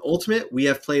capacity. In Ultimate, we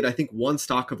have played I think one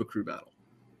stock of a crew battle.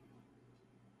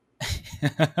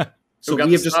 So got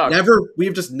we the have just stock?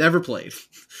 never played.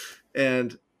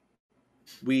 And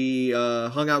we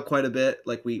hung out quite a bit.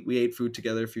 Like we ate food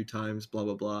together a few times, blah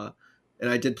blah blah. And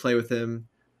I did play with him.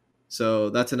 So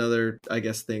that's another, I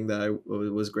guess, thing that I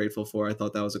was grateful for. I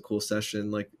thought that was a cool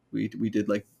session. Like we did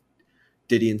like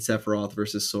Diddy and Sephiroth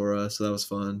versus Sora, so that was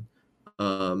fun.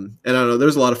 And I don't know,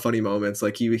 there's a lot of funny moments.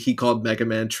 Like he called Mega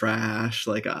Man trash.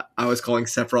 Like I was calling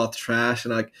Sephiroth trash,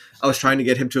 and I was trying to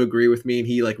get him to agree with me, and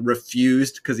he like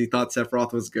refused because he thought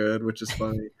Sephiroth was good, which is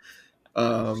funny.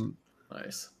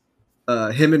 Nice.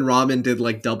 Him and Ramen did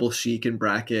like double Sheik in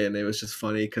bracket, and it was just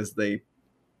funny because they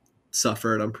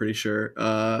suffered, I'm pretty sure.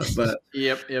 But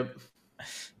Yep.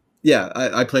 yeah,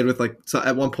 I played with like, so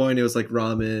at one point it was like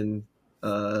Ramen,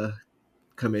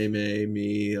 Kameme,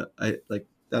 me. I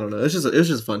don't know. It was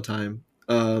just a fun time.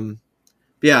 But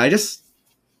yeah,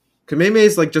 Kameme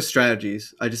is like just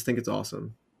strategies. I just think it's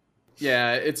awesome.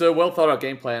 Yeah, it's a well thought out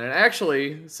game plan. And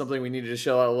actually, something we needed to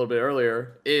show out a little bit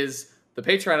earlier is the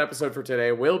Patreon episode for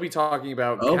today. We'll be talking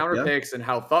about counter picks and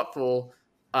how thoughtful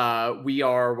we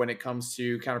are when it comes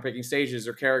to counterpicking stages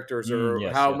or characters,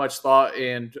 or how much thought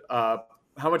and how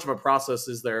much of a process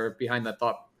is there behind that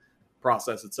thought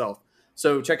process itself.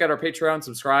 So check out our Patreon,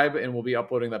 subscribe, and we'll be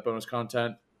uploading that bonus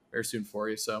content very soon for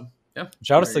you. So yeah,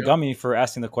 shout out to Gummy for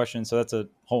asking the question. So that's a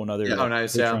whole nother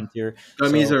Patreon tier.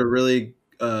 Gummy's a really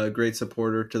great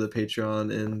supporter to the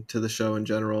Patreon and to the show in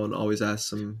general, and always asks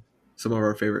some of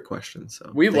our favorite questions. So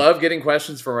we love getting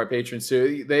questions from our patrons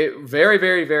too. They very,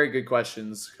 very, very good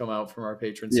questions come out from our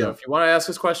patrons. So if you want to ask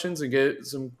us questions and get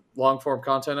some long form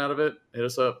content out of it, hit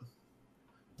us up.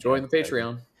 Join the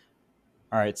Patreon.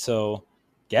 All right. So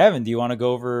Gavin, do you want to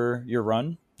go over your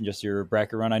run? Just your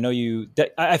bracket run? I know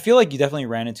I feel like you definitely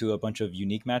ran into a bunch of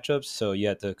unique matchups, so you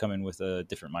had to come in with a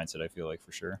different mindset, I feel like,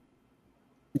 for sure.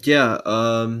 Yeah.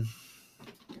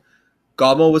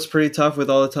 Gobble was pretty tough with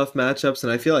all the tough matchups,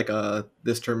 and I feel like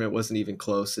this tournament wasn't even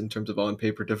close in terms of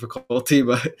on-paper difficulty,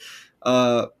 but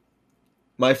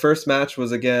my first match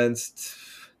was against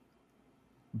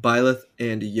Byleth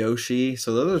and Yoshi,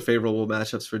 so those are favorable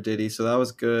matchups for Diddy, so that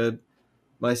was good.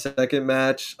 My second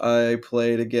match, I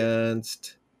played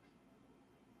against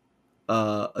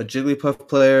a Jigglypuff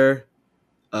player,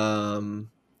 and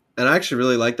I actually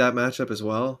really like that matchup as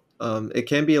well. It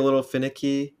can be a little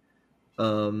finicky.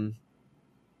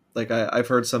 Like I've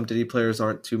heard some Diddy players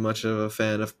aren't too much of a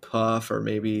fan of Puff, or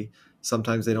maybe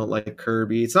sometimes they don't like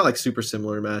Kirby. It's not like super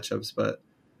similar matchups, but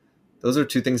those are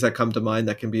two things that come to mind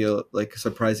that can be like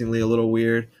surprisingly a little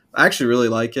weird. I actually really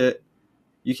like it.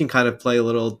 You can kind of play a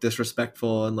little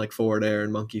disrespectful and like forward air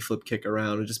and monkey flip kick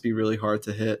around and just be really hard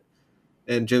to hit.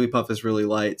 And Jigglypuff is really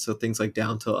light, so things like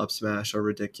down tilt up smash are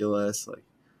ridiculous. Like,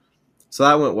 so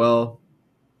that went well.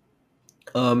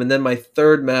 And then my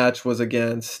third match was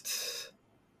against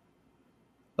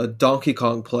a Donkey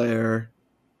Kong player,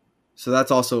 so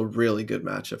that's also a really good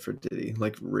matchup for Diddy,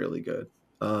 like really good.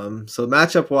 So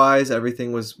matchup wise,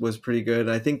 everything was pretty good,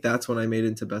 and I think that's when I made it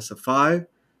into best of 5.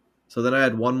 So then I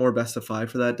had one more best of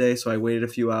 5 for that day, so I waited a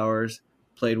few hours,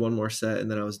 played one more set, and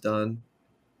then I was done.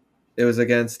 It was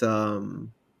against a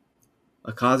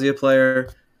Kazuya player,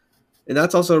 and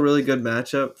that's also a really good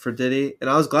matchup for Diddy, and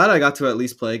I was glad I got to at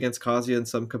least play against Kazuya in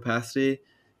some capacity,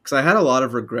 because I had a lot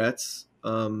of regrets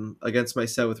against my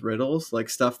set with Riddles, like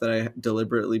stuff that I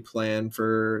deliberately planned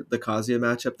for the Kazuya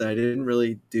matchup that I didn't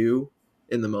really do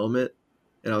in the moment,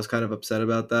 and I was kind of upset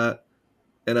about that.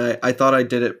 And I thought I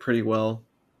did it pretty well,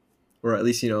 or at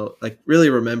least, like really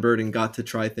remembered and got to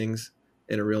try things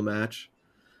in a real match.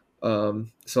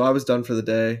 So I was done for the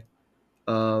day.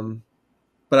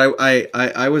 But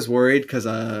I was worried because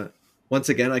once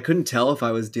again I couldn't tell if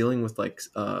I was dealing with like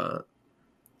a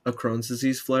Crohn's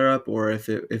disease flare up, or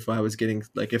if I was getting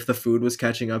like, if the food was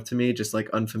catching up to me, just like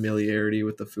unfamiliarity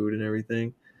with the food and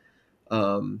everything.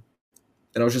 And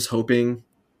I was just hoping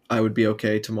I would be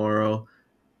okay tomorrow,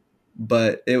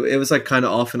 but it was like kind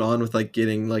of off and on with like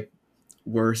getting like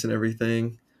worse and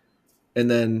everything. And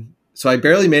then, so I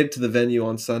barely made it to the venue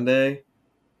on Sunday,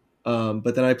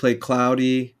 But then I played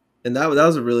Cloudy, and that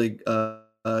was a really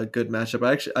good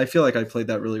matchup. I feel like I played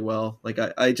that really well. Like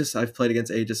I've played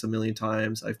against Aegis a million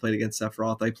times. I've played against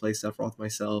Sephiroth. I play Sephiroth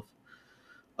myself.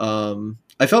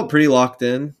 I felt pretty locked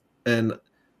in, and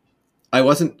I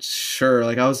wasn't sure.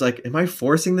 Like I was like, am I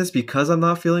forcing this because I'm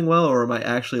not feeling well, or am I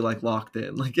actually like locked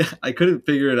in? Like I couldn't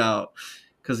figure it out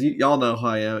because y'all know how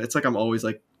I am. It's like I'm always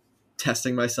like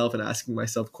testing myself and asking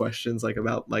myself questions like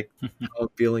about like how I'm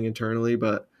feeling internally.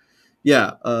 But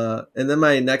yeah, and then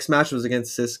my next match was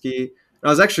against Siski. I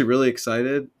was actually really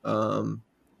excited. I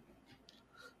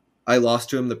lost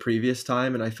to him the previous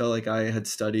time, and I felt like I had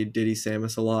studied Diddy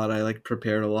Samus a lot. I like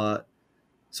prepared a lot.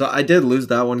 So I did lose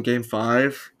that one, game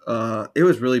 5. It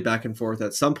was really back and forth.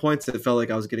 At some points, it felt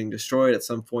like I was getting destroyed. At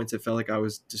some points, it felt like I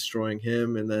was destroying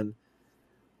him. And then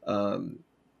um,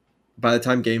 by the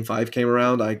time game 5 came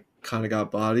around, I kind of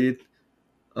got bodied.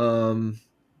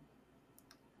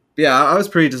 Yeah, I was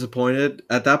pretty disappointed.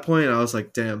 At that point, I was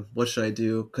like, damn, what should I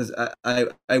do? Because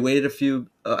I waited a few.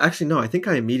 Actually, no, I think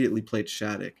I immediately played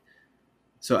Shattuck.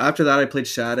 So after that, I played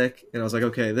Shattuck, and I was like,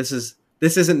 okay, this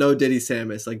isn't no Diddy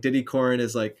Samus. Like Diddy Corrin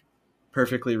is like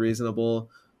perfectly reasonable,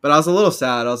 but I was a little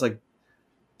sad. I was like,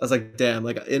 damn.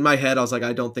 Like in my head, I was like,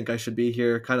 I don't think I should be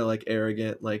here. Kind of like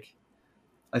arrogant. Like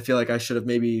I feel like I should have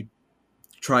maybe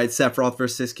tried Sephiroth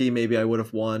versus Siski. Maybe I would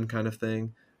have won, kind of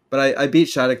thing. But I beat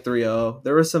Shattuck 3-0.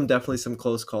 There was definitely some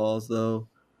close calls though.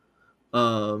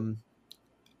 Um,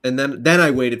 and then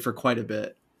I waited for quite a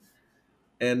bit,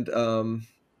 and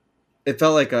it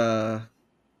felt like I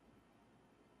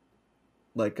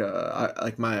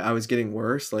was getting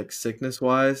worse, like sickness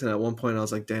wise, and at one point I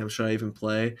was like, damn, should I even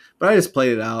play? But I just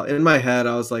played it out. In my head,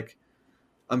 I was like,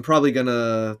 I'm probably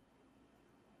gonna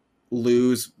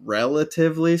lose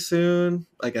relatively soon.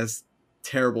 Like as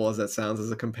terrible as that sounds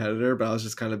as a competitor, but I was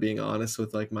just kind of being honest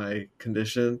with like my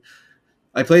condition.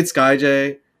 I played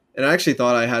SkyJ, and I actually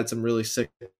thought I had some really sick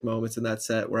moments in that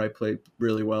set where I played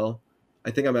really well.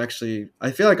 I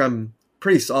feel like I'm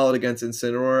pretty solid against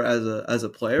Incineroar as a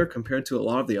player compared to a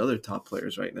lot of the other top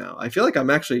players right now. I feel like I'm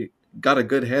actually got a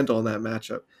good handle on that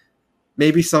matchup.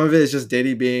 Maybe some of it is just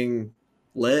Diddy being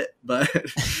lit, but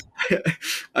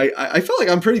I felt like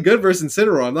I'm pretty good versus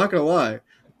Incineroar. I'm not gonna lie.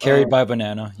 Carried by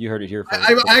Banana. You heard it here first.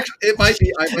 It might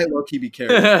be. I might low key be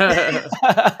carried.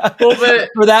 Well,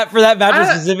 for that match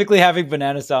specifically, having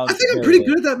Banana sounds. I think I'm pretty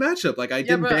good at that matchup. Like I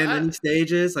didn't ban any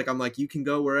stages. Like I'm like you can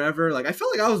go wherever. Like I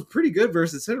felt like I was pretty good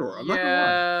versus Incineroar. I'm not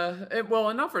gonna lie. Well,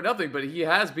 and not for nothing, but he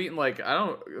has beaten like I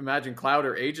don't imagine Cloud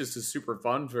or Aegis is super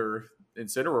fun for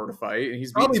Incineroar to fight, and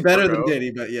he's probably better than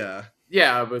Diddy, but yeah.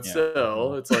 Yeah, but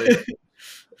still, it's like,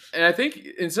 and I think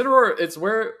Incineroar, it's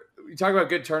where you talk about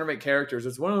good tournament characters.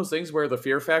 It's one of those things where the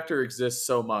fear factor exists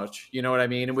so much. You know what I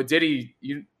mean? And with Diddy,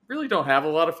 you really don't have a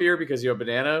lot of fear because you have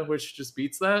Banana, which just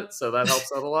beats that. So that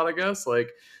helps out a lot, I guess.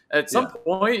 Like at some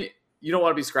point, you don't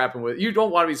want to be scrapping with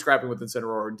Incineroar,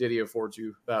 or Diddy affords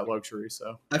you that luxury.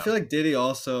 So I feel like Diddy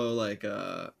also like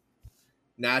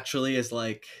naturally is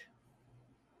like.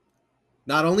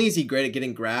 Not only is he great at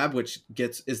getting grab, which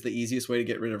is the easiest way to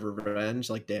get rid of revenge,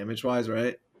 like damage wise,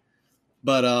 right?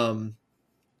 But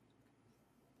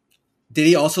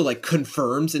Diddy also like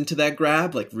confirms into that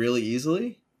grab like really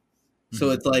easily.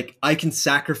 So it's like I can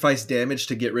sacrifice damage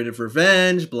to get rid of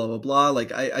revenge, blah blah blah.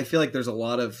 Like I feel like there's a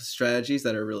lot of strategies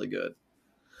that are really good.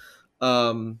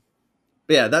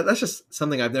 But yeah, that's just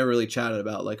something I've never really chatted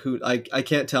about. Like I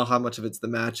can't tell how much of it's the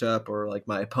matchup or like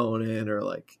my opponent or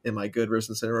like am I good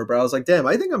versus Incineroar. But I was like, damn,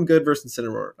 I think I'm good versus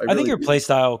Incineroar. I think your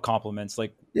playstyle complements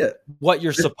like what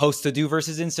you're supposed to do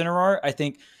versus Incineroar. I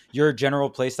think your general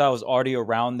playstyle is already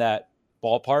around that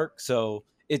ballpark, so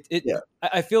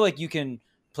I feel like you can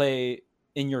play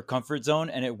in your comfort zone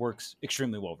and it works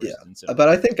extremely well versus Incineroar. But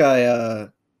I think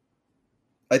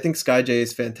SkyJ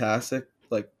is fantastic.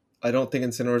 Like I don't think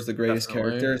Incineroar is the greatest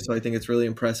character, so I think it's really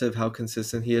impressive how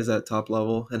consistent he is at top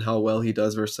level and how well he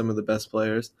does versus some of the best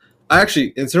players.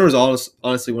 Incineroar is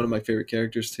honestly one of my favorite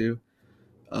characters too.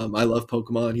 I love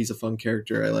Pokemon. He's a fun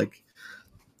character. I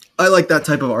like that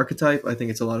type of archetype. I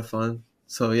think it's a lot of fun.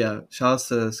 So yeah, shout outs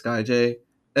to SkyJ.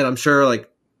 And I'm sure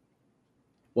like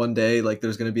one day like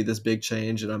there's gonna be this big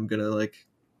change and I'm gonna like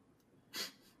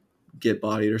get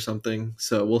bodied or something.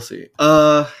 So we'll see.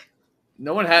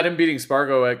 No one had him beating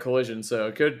Spargo at Collision, so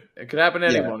it could happen to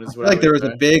anyone. Is what like there was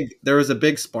a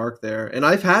big spark there, and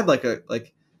I've had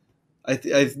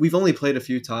we've only played a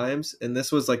few times, and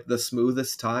this was like the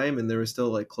smoothest time, and there were still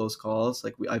like close calls.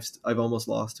 Like I've almost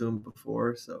lost to him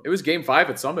before, so it was game 5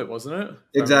 at Summit, wasn't it?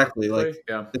 Exactly. Like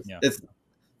it's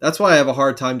that's why I have a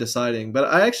hard time deciding.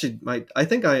 But I actually might. I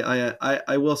think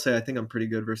I will say I think I'm pretty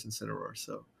good versus Incineroar.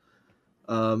 So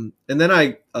And then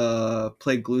I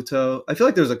played Gluto. I feel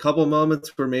like there's a couple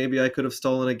moments where maybe I could have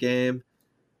stolen a game,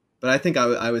 but I think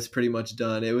I was pretty much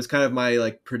done. It was kind of my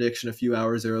like prediction a few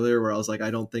hours earlier where I was like,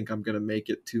 I don't think I'm gonna make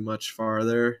it too much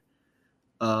farther.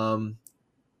 And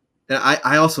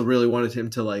I also really wanted him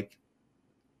to like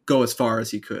go as far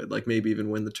as he could, like maybe even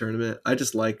win the tournament.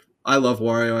 I love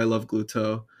Wario, I love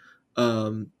Gluto.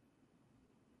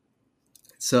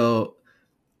 So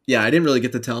yeah, I didn't really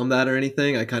get to tell him that or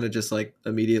anything. I kind of just like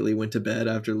immediately went to bed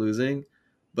after losing.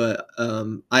 But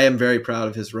I am very proud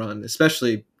of his run,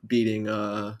 especially beating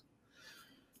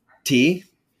T.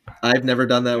 I've never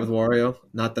done that with Wario.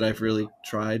 Not that I've really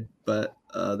tried, but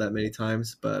that many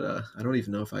times. But I don't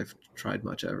even know if I've tried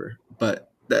much ever.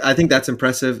 But I think that's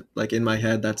impressive. Like in my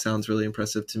head, that sounds really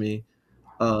impressive to me.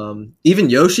 Even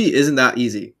Yoshi isn't that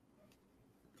easy,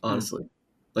 honestly.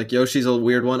 Like Yoshi's a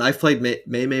weird one. I've played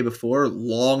May before, a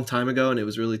long time ago, and it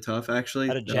was really tough. Actually,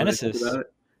 At a Genesis.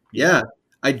 Yeah,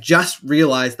 I just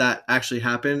realized that actually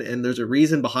happened, and there's a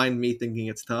reason behind me thinking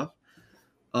it's tough.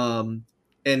 And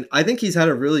I think he's had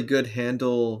a really good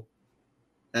handle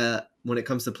when it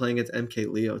comes to playing against MK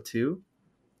Leo too.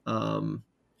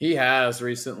 He has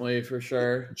recently for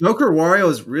sure. Joker Wario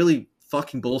is really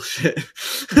fucking bullshit.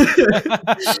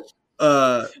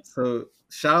 So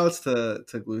shoutouts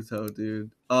to Gluto,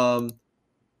 dude.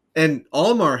 And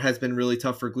Olimar has been really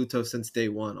tough for Gluto since day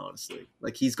one, honestly.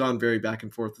 Like he's gone very back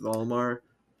and forth with Olimar.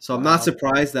 So I'm not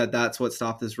surprised that that's what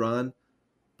stopped his run.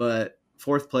 But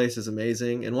fourth place is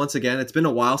amazing. And once again, it's been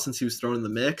a while since he was thrown in the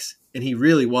mix, and he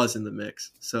really was in the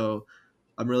mix. So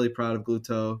I'm really proud of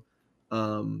Gluto.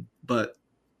 But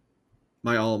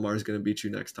my Olimar is going to beat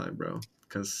you next time, bro.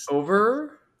 Because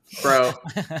Bro,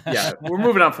 yeah, we're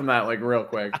moving on from that like real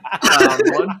quick.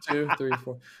 1, 2, 3,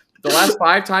 4. The last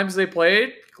 5 times they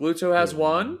played, Gluto has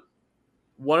won.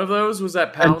 One of those was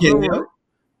at Pound.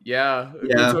 Yeah,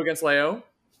 Gluto against Leo.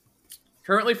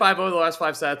 Currently 5-0 the last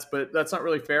 5 sets, but that's not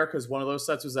really fair because one of those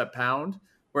sets was at Pound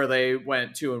where they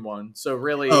went 2-1. So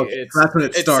really, that's when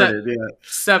it started.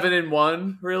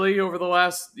 7-1 really over the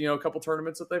last couple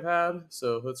tournaments that they've had.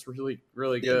 So that's really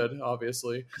good,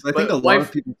 obviously. I think a lot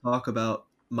of people talk about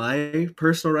my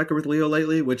personal record with Leo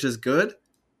lately, which is good,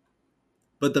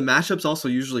 but the matchup's also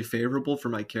usually favorable for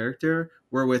my character.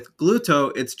 Where with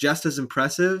Gluto, it's just as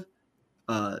impressive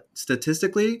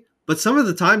statistically, but some of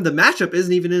the time the matchup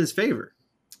isn't even in his favor.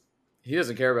 He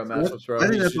doesn't care about matchups, bro. I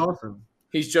think that's awesome.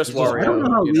 He's just Wario. I don't know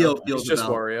how Leo feels just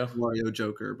about Wario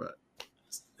Joker, but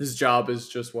his job is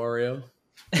just Wario.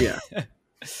 Yeah.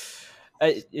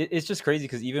 It's just crazy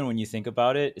because even when you think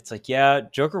about it, it's like, yeah,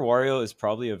 Joker Wario is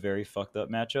probably a very fucked up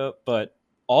matchup, but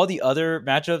all the other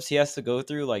matchups he has to go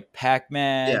through, like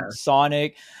Pac-Man,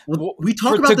 Sonic. Well, we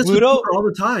talk about this with Joker all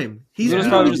the time. He's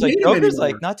probably just like, Joker's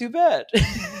like, not too bad.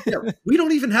 We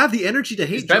don't even have the energy to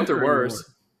hate He's been Joker through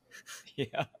worse.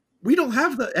 Yeah. We don't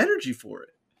have the energy for it.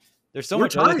 There's so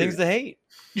much other things to hate.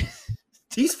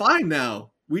 He's fine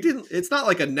now. It's not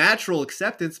like a natural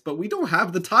acceptance, but we don't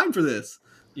have the time for this.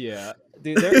 Yeah.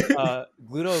 Dude,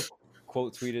 Gluto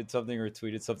quote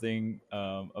tweeted something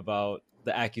about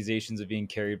the accusations of being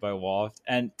carried by Waft.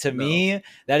 And to me,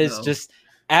 that is just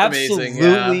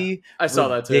absolutely I saw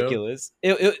that too. Ridiculous.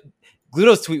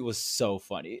 Gluto's tweet was so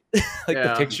funny.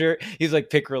 The picture, he's like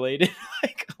pick related.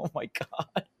 Like, oh my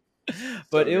God.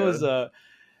 But it was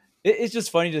it's just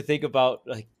funny to think about,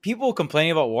 like, people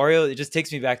complaining about Wario. It just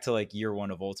takes me back to like year 1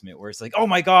 of Ultimate, where it's like, oh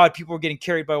my God, people were getting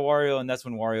carried by Wario, and that's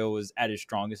when Wario was at his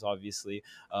strongest, obviously.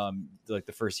 Like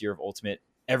the first year of Ultimate,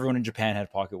 everyone in Japan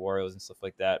had Pocket Warios and stuff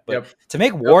like that. But to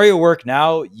make Wario work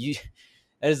now, that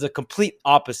is the complete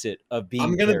opposite of being.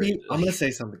 I'm gonna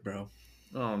say something, bro.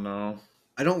 Oh no,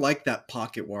 I don't like that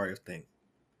Pocket Wario thing,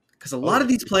 because a lot of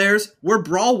these players were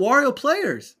Brawl Wario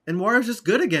players, and Wario's just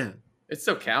good again. It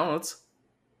still counts.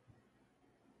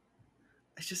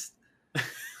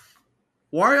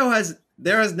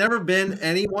 There has never been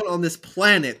anyone on this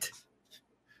planet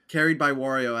carried by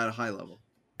Wario at a high level.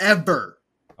 Ever.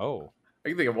 Oh. I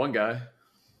can think of one guy.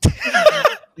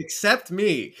 Except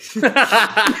me. Well,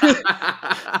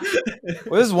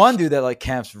 there's one dude that like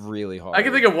camps really hard. I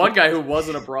can think of one guy who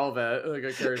wasn't a Brawl vet that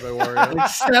got carried by Wario.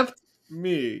 Except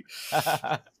me.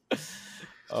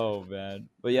 Oh, man.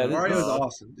 But yeah, Wario's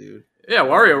awesome, dude. Yeah,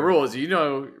 Wario rules.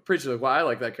 Preacher, like, well, I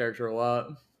like that character a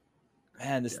lot.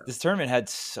 Man, this tournament had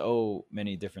so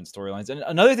many different storylines. And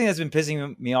another thing that's been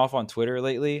pissing me off on Twitter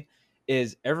lately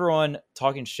is everyone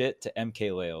talking shit to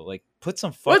MK Leo. Like, put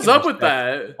some What's fucking up with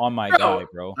respect that? on my Bro, guy,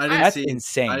 bro. I didn't That's see.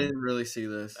 insane. I didn't really see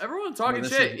this. Everyone I mean, talking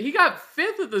shit. He got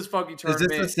 5th at this fucking Is tournament.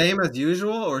 this the same as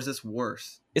usual, or is this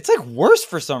worse? It's like worse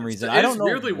for some reason. I don't know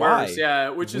weirdly why. worse, yeah.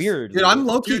 Which Weird. Dude, I'm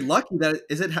low key lucky that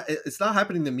it's not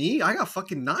happening to me. I got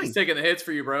fucking 9. He's taking the hits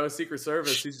for you, bro. Secret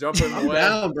Service. He's jumping I'm away.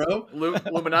 down, bro.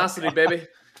 Luminosity, baby.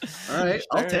 All right,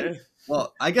 I'll take.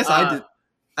 Well, I guess I did.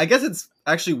 I guess it's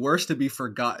actually worse to be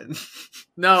forgotten.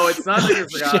 No, it's not that you're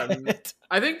Oh, forgotten. shit.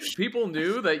 I think people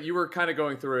knew that you were kind of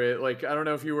going through it. Like, I don't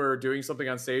know if you were doing something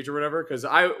on stage or whatever, because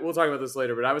we'll talk about this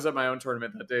later, but I was at my own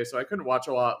tournament that day, so I couldn't watch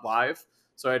a lot live.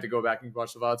 So I had to go back and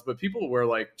watch the VODs. But people were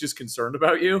like just concerned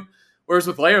about you. Whereas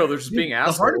with Leo, they're just being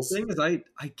assholes. The hardest thing is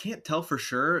I can't tell for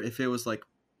sure if it was like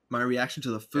my reaction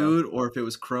to the food or if it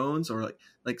was Crohn's or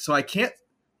like so I can't.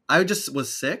 I just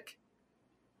was sick,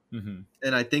 and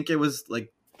I think it was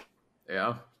like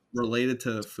related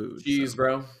to food. Cheese,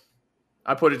 bro.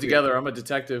 I put it together. I'm a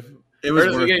detective. It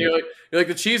was worth it. You're like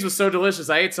the cheese was so delicious.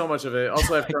 I ate so much of it.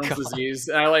 Also, I have Crohn's disease.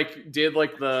 And I did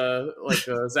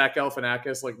the Zach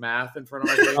Galifianakis math in front of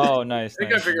my face. Oh, nice. I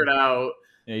think I figured out.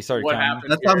 Yeah, you started what counting.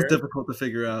 happened. That sounds difficult to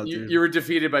figure out. You were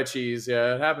defeated by cheese.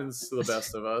 Yeah, it happens to the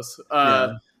best of us.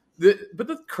 Yeah. But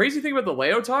the crazy thing about the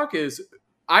Leo talk is,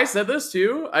 I said this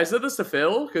too. I said this to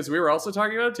Phil because we were also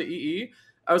talking about it to EE.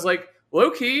 I was like,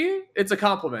 low key, it's a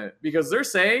compliment because they're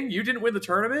saying you didn't win the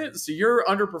tournament, so you're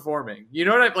underperforming. You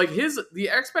know what I like? The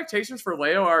expectations for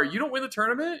Leo are you don't win the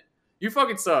tournament, you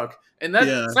fucking suck. And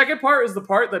that second part is the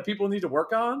part that people need to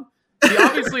work on. He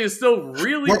obviously is still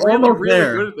really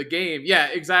good at the game. Yeah,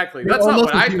 exactly. That's not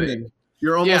what I think.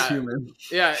 You're almost human.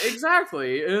 Yeah,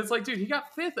 exactly. And it's like, dude, he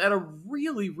got 5th at a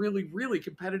really, really, really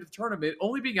competitive tournament,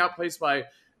 only being outplaced by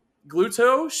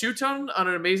Gluto, Shuton on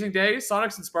an amazing day,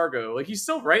 Sonics and Spargo. Like, he's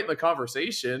still right in the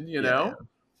conversation, you know?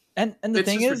 And the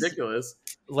thing is, ridiculous.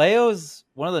 Leo's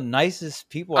one of the nicest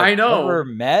people I I've know. ever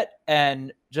met,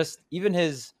 and just even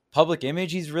his public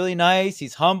image, he's really nice.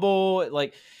 He's humble.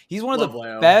 Like, he's one of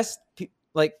the best.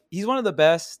 He's one of the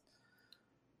best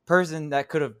person that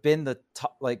could have been the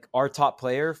top, our top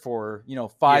player for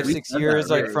 5-6 years,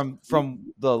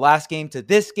 from the last game to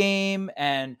this game,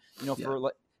 and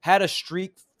for had a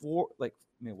streak for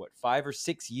 5 or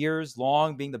 6 years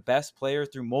long, being the best player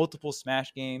through multiple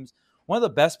Smash games. One of the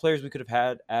best players we could have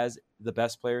had as the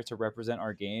best player to represent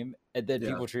our game, and then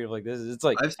people treat him like this.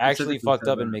 It's actually fucked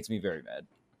up and makes me very mad.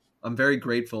 I'm very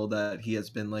grateful that he has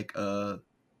been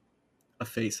a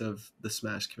face of the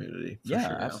Smash community.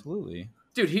 Absolutely.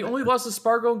 Dude, he only lost to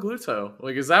Spargo and Gluto.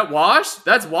 Is that wash?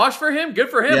 That's wash for him? Good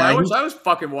for him. I wish I was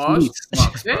fucking washed.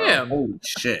 Damn. Holy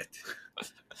shit.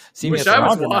 Wish I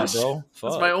was washed.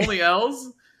 That's my only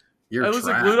L's. You're I lose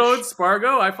to Gluto and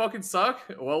Spargo. I fucking suck.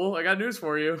 Well, I got news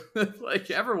for you.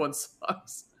 Everyone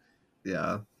sucks.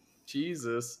 Yeah.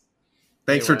 Jesus.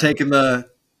 Thanks for taking the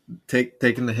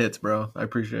hits, bro. I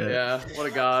appreciate it. Yeah. What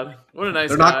a god. What a nice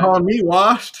They're guy. not calling me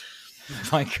washed. Oh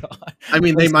my god. I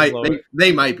mean, they might be.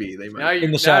 They might now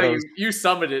in the shadows. You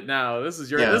summoned it now. This is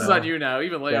this is on you now.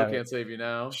 Even Leo can't save you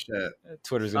now. Shit.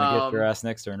 Twitter's going to get your ass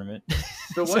next tournament.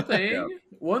 The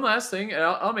one last thing, and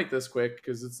I'll make this quick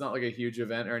because it's not a huge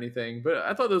event or anything, but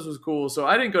I thought this was cool. So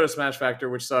I didn't go to Smash Factor,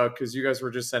 which sucked because you guys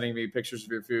were just sending me pictures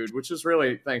of your food, which is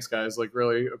really, thanks guys.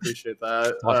 Really appreciate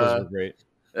that. Tacos were great.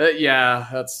 Yeah,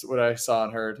 that's what I saw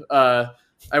and heard.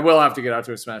 I will have to get out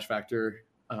to a Smash Factor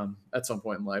at some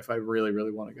point in life. I really,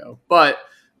 really want to go. But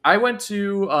I went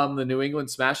to the New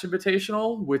England Smash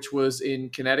Invitational, which was in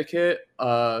Connecticut,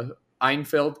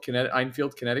 Enfield,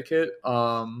 Connecticut,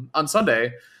 on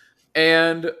Sunday.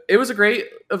 And it was a great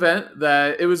event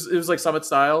that it was like Summit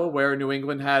style, where New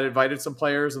England had invited some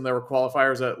players and there were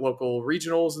qualifiers at local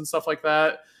regionals and stuff like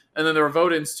that. And then there were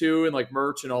vote-ins too, and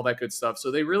merch and all that good stuff. So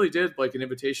they really did an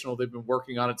invitational. They've been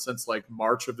working on it since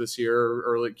March of this year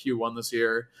or Q1 this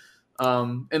year.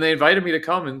 And they invited me to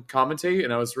come and commentate,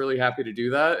 and I was really happy to do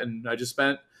that. And I just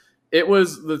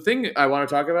the thing I want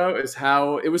to talk about is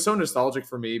how it was so nostalgic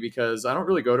for me because I don't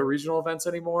really go to regional events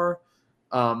anymore.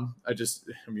 I'm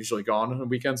usually gone on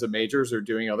weekends at majors or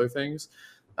doing other things.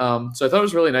 So I thought it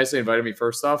was really nice they invited me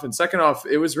first off. And second off,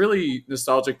 it was really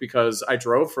nostalgic because I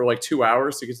drove for 2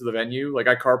 hours to get to the venue. I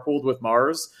carpooled with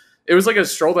Mars. It was a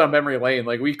stroll down memory lane.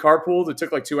 We carpooled. It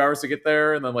took 2 hours to get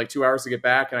there and then 2 hours to get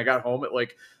back. And I got home at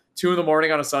 2 a.m.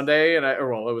 on a Sunday, and it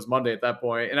was Monday at that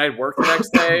point, and I had work the next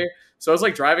day. So I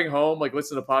was driving home,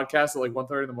 listening to podcasts at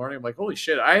 1:30 in the morning. I'm like, holy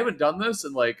shit, I haven't done this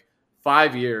in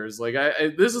 5 years.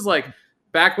 This is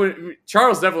back when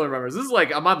Charles definitely remembers. This is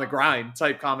I'm on the grind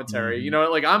type commentary.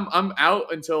 I'm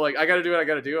out until I got to do what I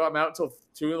got to do. I'm out until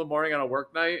 2 a.m. on a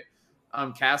work night.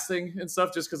 casting and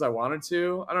stuff just because I wanted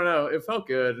to. I don't know. It felt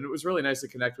good, and it was really nice to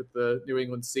connect with the New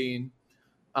England scene.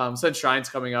 Since Shine's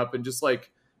coming up, and just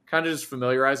like kind of just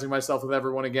familiarizing myself with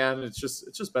everyone again. It's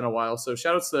just been a while. So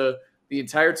shout outs to the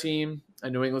entire team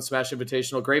at New England Smash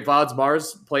Invitational. Great VODs.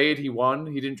 Mars played. He won.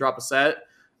 He didn't drop a set.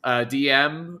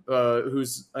 DM,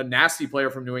 who's a nasty player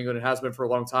from New England and has been for a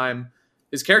long time.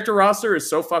 His character roster is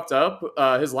so fucked up.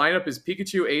 His lineup is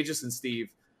Pikachu, Aegis, and Steve.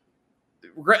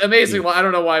 Amazing. Well, I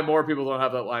don't know why more people don't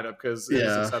have that lineup because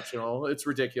it's exceptional. It's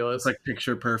ridiculous. It's like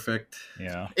picture perfect.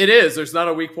 Yeah, it is. There's not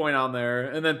a weak point on there.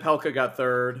 And then Pelka got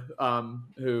third.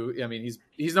 Who I mean,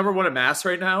 he's number one at Mass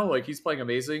right now. Like he's playing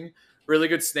amazing. Really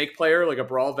good Snake player, like a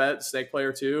Brawl vet Snake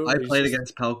player too. I played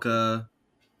against Pelka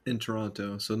in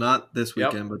Toronto, so not this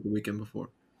weekend, but the weekend before.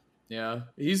 Yeah,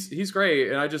 he's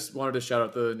great, and I just wanted to shout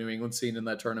out the New England scene in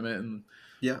that tournament. And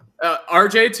yeah,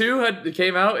 RJ too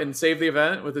came out and saved the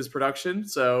event with his production.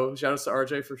 So shout outs to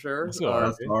RJ for sure.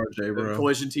 RJ, bro.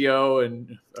 Collision TO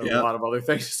and a lot of other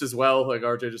things as well. Like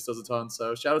RJ just does a ton.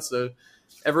 So shout outs to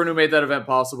everyone who made that event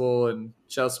possible, and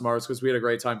shout outs to Mars because we had a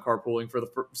great time carpooling for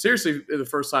seriously the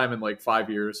first time in like 5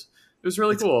 years. It was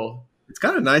really cool. It's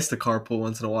kind of nice to carpool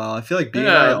once in a while. I feel like B and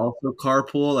I also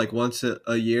carpool like once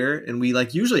a year, and we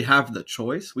like usually have the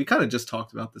choice. We kind of just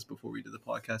talked about this before we did the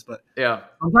podcast, but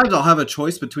sometimes I'll have a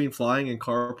choice between flying and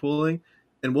carpooling,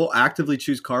 and we'll actively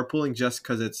choose carpooling just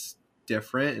because it's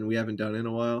different and we haven't done it in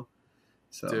a while.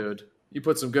 So, dude, you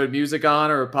put some good music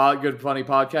on or a good funny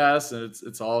podcast, and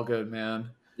it's all good,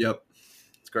 man. Yep.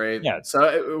 Great. Yeah. So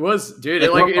it was, dude,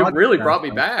 it really brought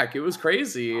me back. It was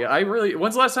crazy.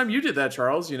 When's the last time you did that,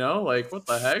 Charles? You know, like what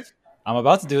the heck? I'm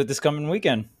about to do it this coming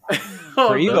weekend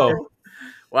for Evo. No.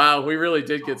 Wow, we really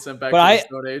did get sent back to the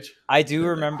Stone Age. I do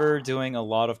remember doing a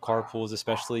lot of carpools,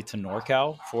 especially to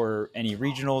NorCal for any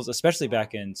regionals, especially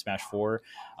back in Smash 4.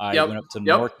 I went up to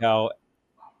NorCal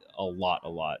a lot,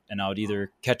 and I would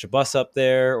either catch a bus up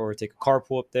there or take a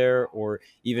carpool up there, or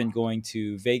even going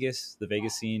to Vegas, the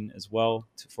Vegas scene as well,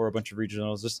 for a bunch of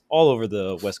regionals, just all over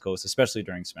the West Coast, especially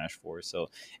during Smash 4.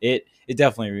 So it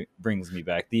definitely brings me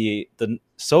back. The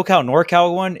SoCal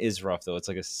NorCal one is rough though. It's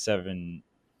like a 7-8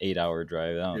 hour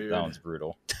drive. That one's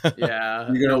brutal.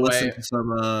 Yeah, you're gonna listen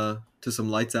to some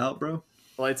Lights Out, bro.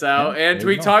 Lights Out and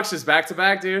Tweek Talks just back to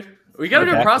back, dude. We got a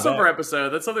good crossover episode.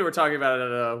 That's something we're talking about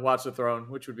at Watch the Throne,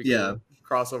 which would be cool.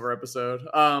 Crossover episode.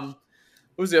 What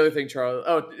was the other thing, Charles?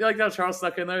 Oh, like that Charles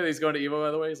stuck in there. He's going to Evo,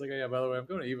 by the way. He's like, oh, yeah, by the way, I'm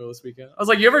going to Evo this weekend. I was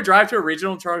like, you ever drive to a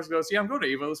regional and Charles goes, yeah, I'm going to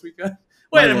Evo this weekend.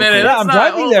 Wait a minute. Yeah, I'm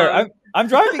driving there. I'm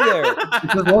driving there.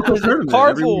 It's a local tournament.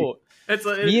 Carpool.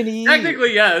 Me and E.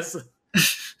 Technically, yes.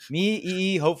 Me,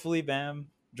 EE, hopefully Bam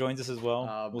joins us as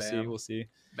well. We'll see.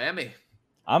 Bammy.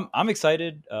 I'm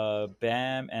excited.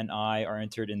 Bam and I are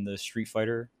entered in the Street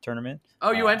Fighter tournament.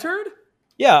 Oh, you entered?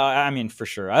 Yeah, I mean for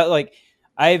sure.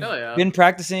 I've been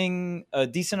practicing a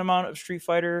decent amount of Street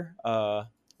Fighter. I'm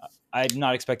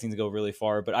not expecting to go really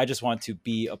far, but I just want to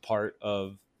be a part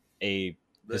of a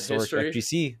historic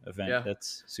FGC event. Yeah.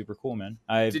 That's super cool, man.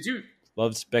 Did you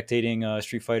loved spectating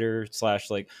Street Fighter /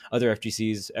 like other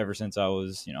FGCs ever since I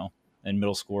was, in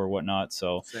middle school or whatnot.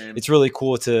 So It's really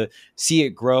cool to see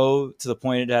it grow to the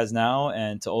point it has now,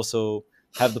 and to also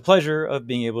have the pleasure of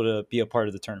being able to be a part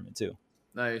of the tournament too.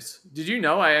 Nice. Did you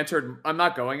know I'm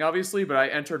not going obviously, but I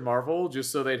entered Marvel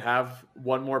just so they'd have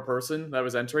one more person that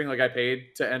was entering. Like I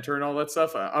paid to enter and all that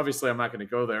stuff. Obviously I'm not going to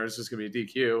go there. It's just going to be a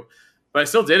DQ, but I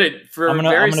still did it for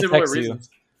very similar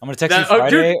reasons. I'm going to text you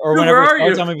Friday or whenever it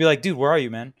starts. I'm going to be like, dude, where are you,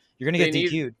 man? You're going to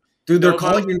get DQ'd. Dude, they're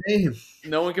calling your name.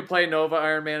 No one can play Nova,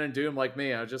 Iron Man, and Doom like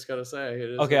me. I just gotta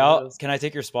say. Can I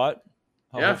take your spot?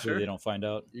 Yeah, hopefully sure. They don't find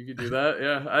out. You could do that.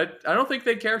 Yeah, I don't think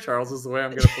they care, Charles. Is the way I'm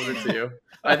gonna put it to you.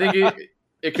 I think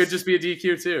it could just be a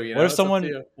DQ too. You know? What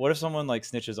if someone like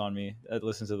snitches on me that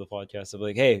listens to the podcast? I'm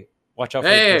like, hey, watch out for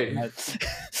They're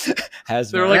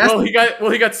like,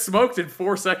 he got smoked in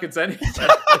 4 seconds anyway.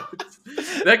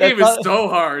 That game is so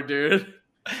hard, dude.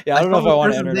 Yeah, I don't know if I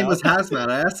want to enter. His name was Hazmat.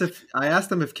 I asked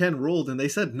them if Ken ruled, and they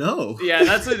said no. Yeah,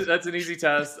 that's an easy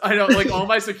test. I know, like all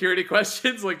my security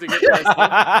questions, like to get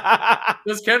my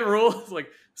does Ken rule? Like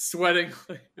sweating.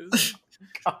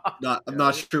 I'm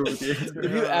not sure with you.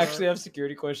 If you actually have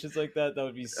security questions like that, that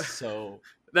would be so.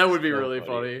 That would be really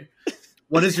funny.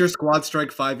 What is your Squad Strike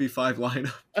 5v5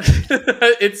 lineup?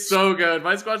 It's so good.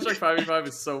 My Squad Strike 5v5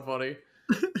 is so funny.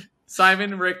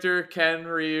 Simon, Richter, Ken,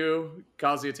 Ryu,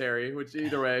 Kazuya, Terry, which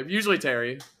either way, usually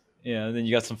Terry. Yeah, and then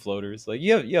you got some floaters. Like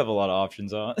you have a lot of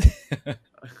options on.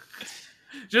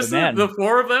 Just the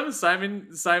four of them, Simon,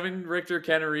 Richter,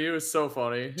 Ken, and Ryu is so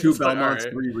funny. 2 Belmonts,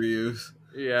 3 Ryus.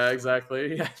 Yeah,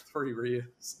 exactly. Yeah, 3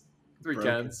 Ryus. 3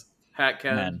 Kens. Hat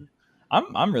Ken. Man.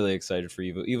 I'm really excited for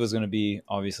Evo. Evo's going to be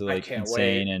obviously I like can't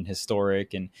insane wait. and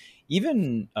historic, and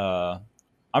even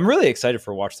I'm really excited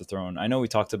for Watch the Throne. I know we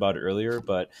talked about it earlier,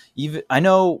 but even I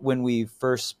know when we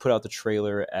first put out the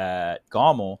trailer at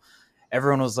Gommel,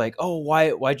 everyone was like, "Oh,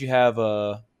 why'd you have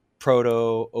a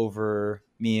Proto over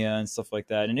Mia and stuff like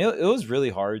that?" And it was really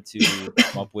hard to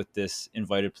come up with this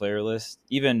invited player list.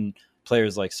 Even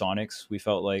players like Sonics, we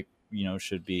felt like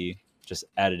should be just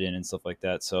added in and stuff like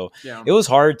that. So Yeah. it was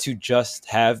hard to just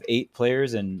have 8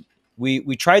 players, and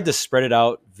we tried to spread it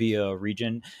out via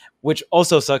region, which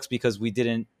also sucks because we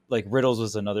didn't like Riddles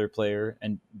was another player,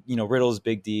 and Riddles,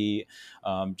 Big D,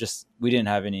 just we didn't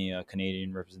have any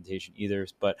Canadian representation either.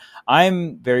 But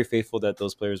I'm very faithful that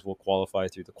those players will qualify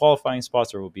through the qualifying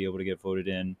spots or will be able to get voted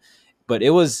in. But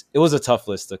it was a tough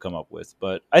list to come up with.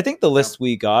 But I think the list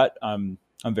we got, I'm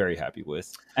very happy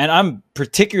with, and I'm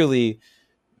particularly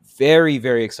very,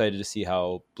 very excited to see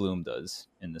how Bloom does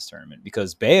in this tournament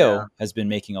because Yeah. Bayo has been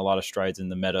making a lot of strides in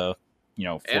the meta, 4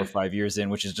 or And 5 years in,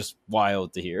 which is just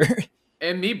wild to hear.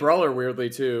 and me Brawler weirdly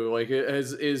too, like it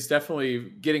is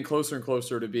definitely getting closer and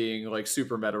closer to being like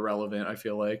super meta relevant. I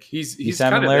feel like You, he's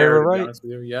Sam, kind and of Larry there were to be right. honest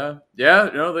with you. Yeah,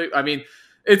 yeah. I mean,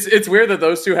 it's weird that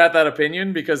those two had that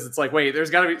opinion because it's like, wait, there's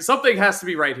got to be something has to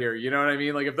be right here. You know what I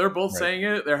mean? Like if they're both Right. saying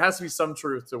it, there has to be some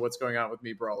truth to what's going on with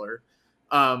me Brawler.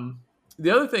 Um, the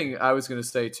other thing I was going to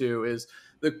say too is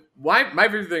my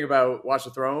favorite thing about Watch the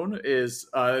Throne is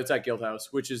it's at Guildhouse,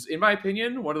 which is in my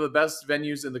opinion one of the best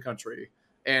venues in the country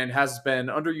and has been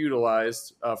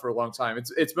underutilized for a long time.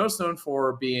 It's most known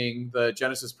for being the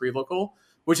Genesis pre-local,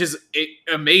 which is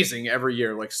amazing every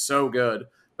year, like so good.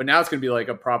 But now it's going to be like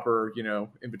a proper,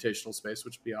 invitational space,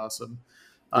 which would be awesome.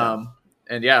 Yeah.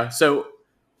 And yeah, so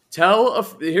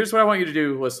here's what I want you to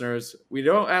do, listeners. We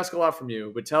don't ask a lot from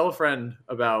you, but tell a friend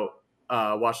about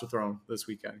Watch the Throne this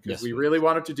weekend because Yes, we please. really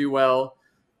want it to do well.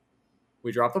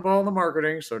 We dropped the ball in the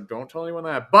marketing, so don't tell anyone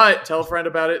that. But tell a friend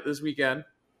about it this weekend.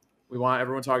 We want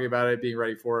everyone talking about it, being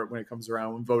ready for it when it comes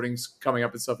around, when voting's coming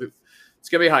up and stuff. It's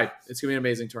gonna be hype. It's gonna be an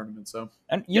amazing tournament. So,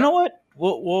 And you know what?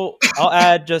 I'll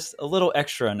add just a little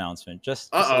extra announcement, just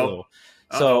a little.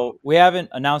 uh oh, So we haven't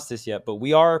announced this yet, but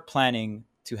we are planning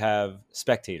to have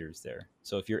spectators there.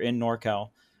 So if you're in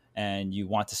NorCal and you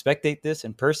want to spectate this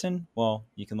in person, well,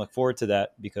 you can look forward to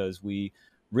that because we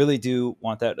really do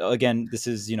want that. Again, this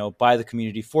is by the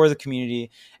community for the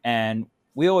community, and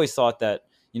we always thought that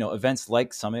events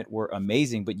like Summit were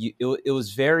amazing, but it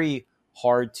was very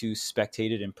hard to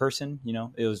spectate it in person.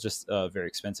 It was just very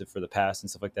expensive for the pass and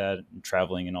stuff like that, and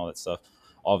traveling and all that stuff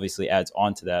obviously adds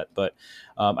on to that. But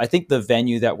I think the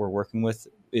venue that we're working with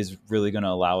is really going to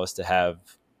allow us to have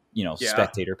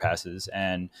spectator passes,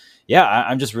 and yeah,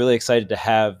 I'm just really excited to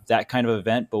have that kind of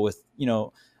event, but with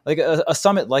like a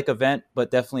summit like event, but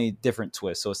definitely different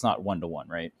twist, so it's not 1-to-1,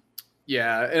 right?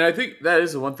 yeah. And I think that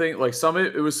is the one thing. Like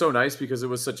Summit, it was so nice because it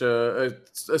was such a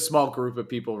small group of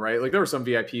people, right? Like there were some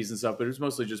VIPs and stuff, but it was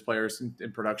mostly just players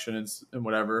in production and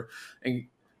whatever. And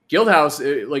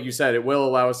Guildhouse, like you said, it will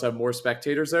allow us to have more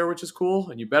spectators there, which is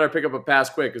cool. And you better pick up a pass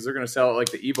quick because they're going to sell it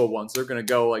like the Evo ones. They're going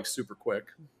to go like super quick.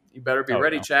 You better be Oh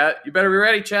ready, yeah. chat. You better be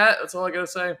ready, chat. That's all I gotta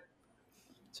say.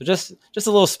 So just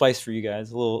a little spice for you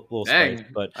guys, a little spice, Dang,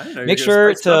 but I didn't know you were make gonna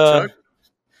sure spice it up, to Chuck.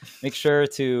 make sure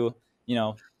to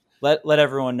let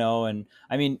everyone know. And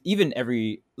I mean, even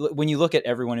when you look at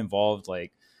everyone involved,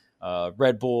 like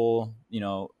Red Bull,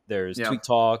 there's Yeah, Tweek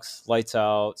Talks, Lights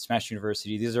Out, Smash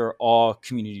University. These are all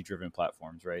community driven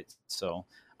platforms, right? So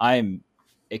I'm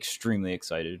extremely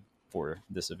excited for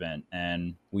this event,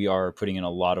 and we are putting in a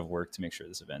lot of work to make sure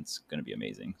this event's going to be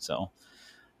amazing. So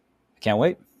I can't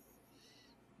wait.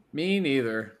 me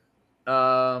neither.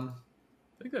 I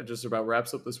think that just about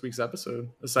wraps up this week's episode.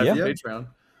 Aside Yeah. from Yeah. Patreon,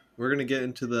 We're going to get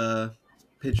into the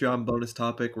Patreon bonus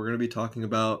topic. We're going to be talking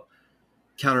about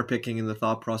counterpicking and the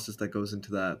thought process that goes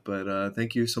into that. But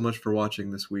thank you so much for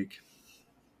watching this week.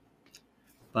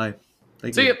 Bye.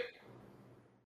 Thank see you. ya.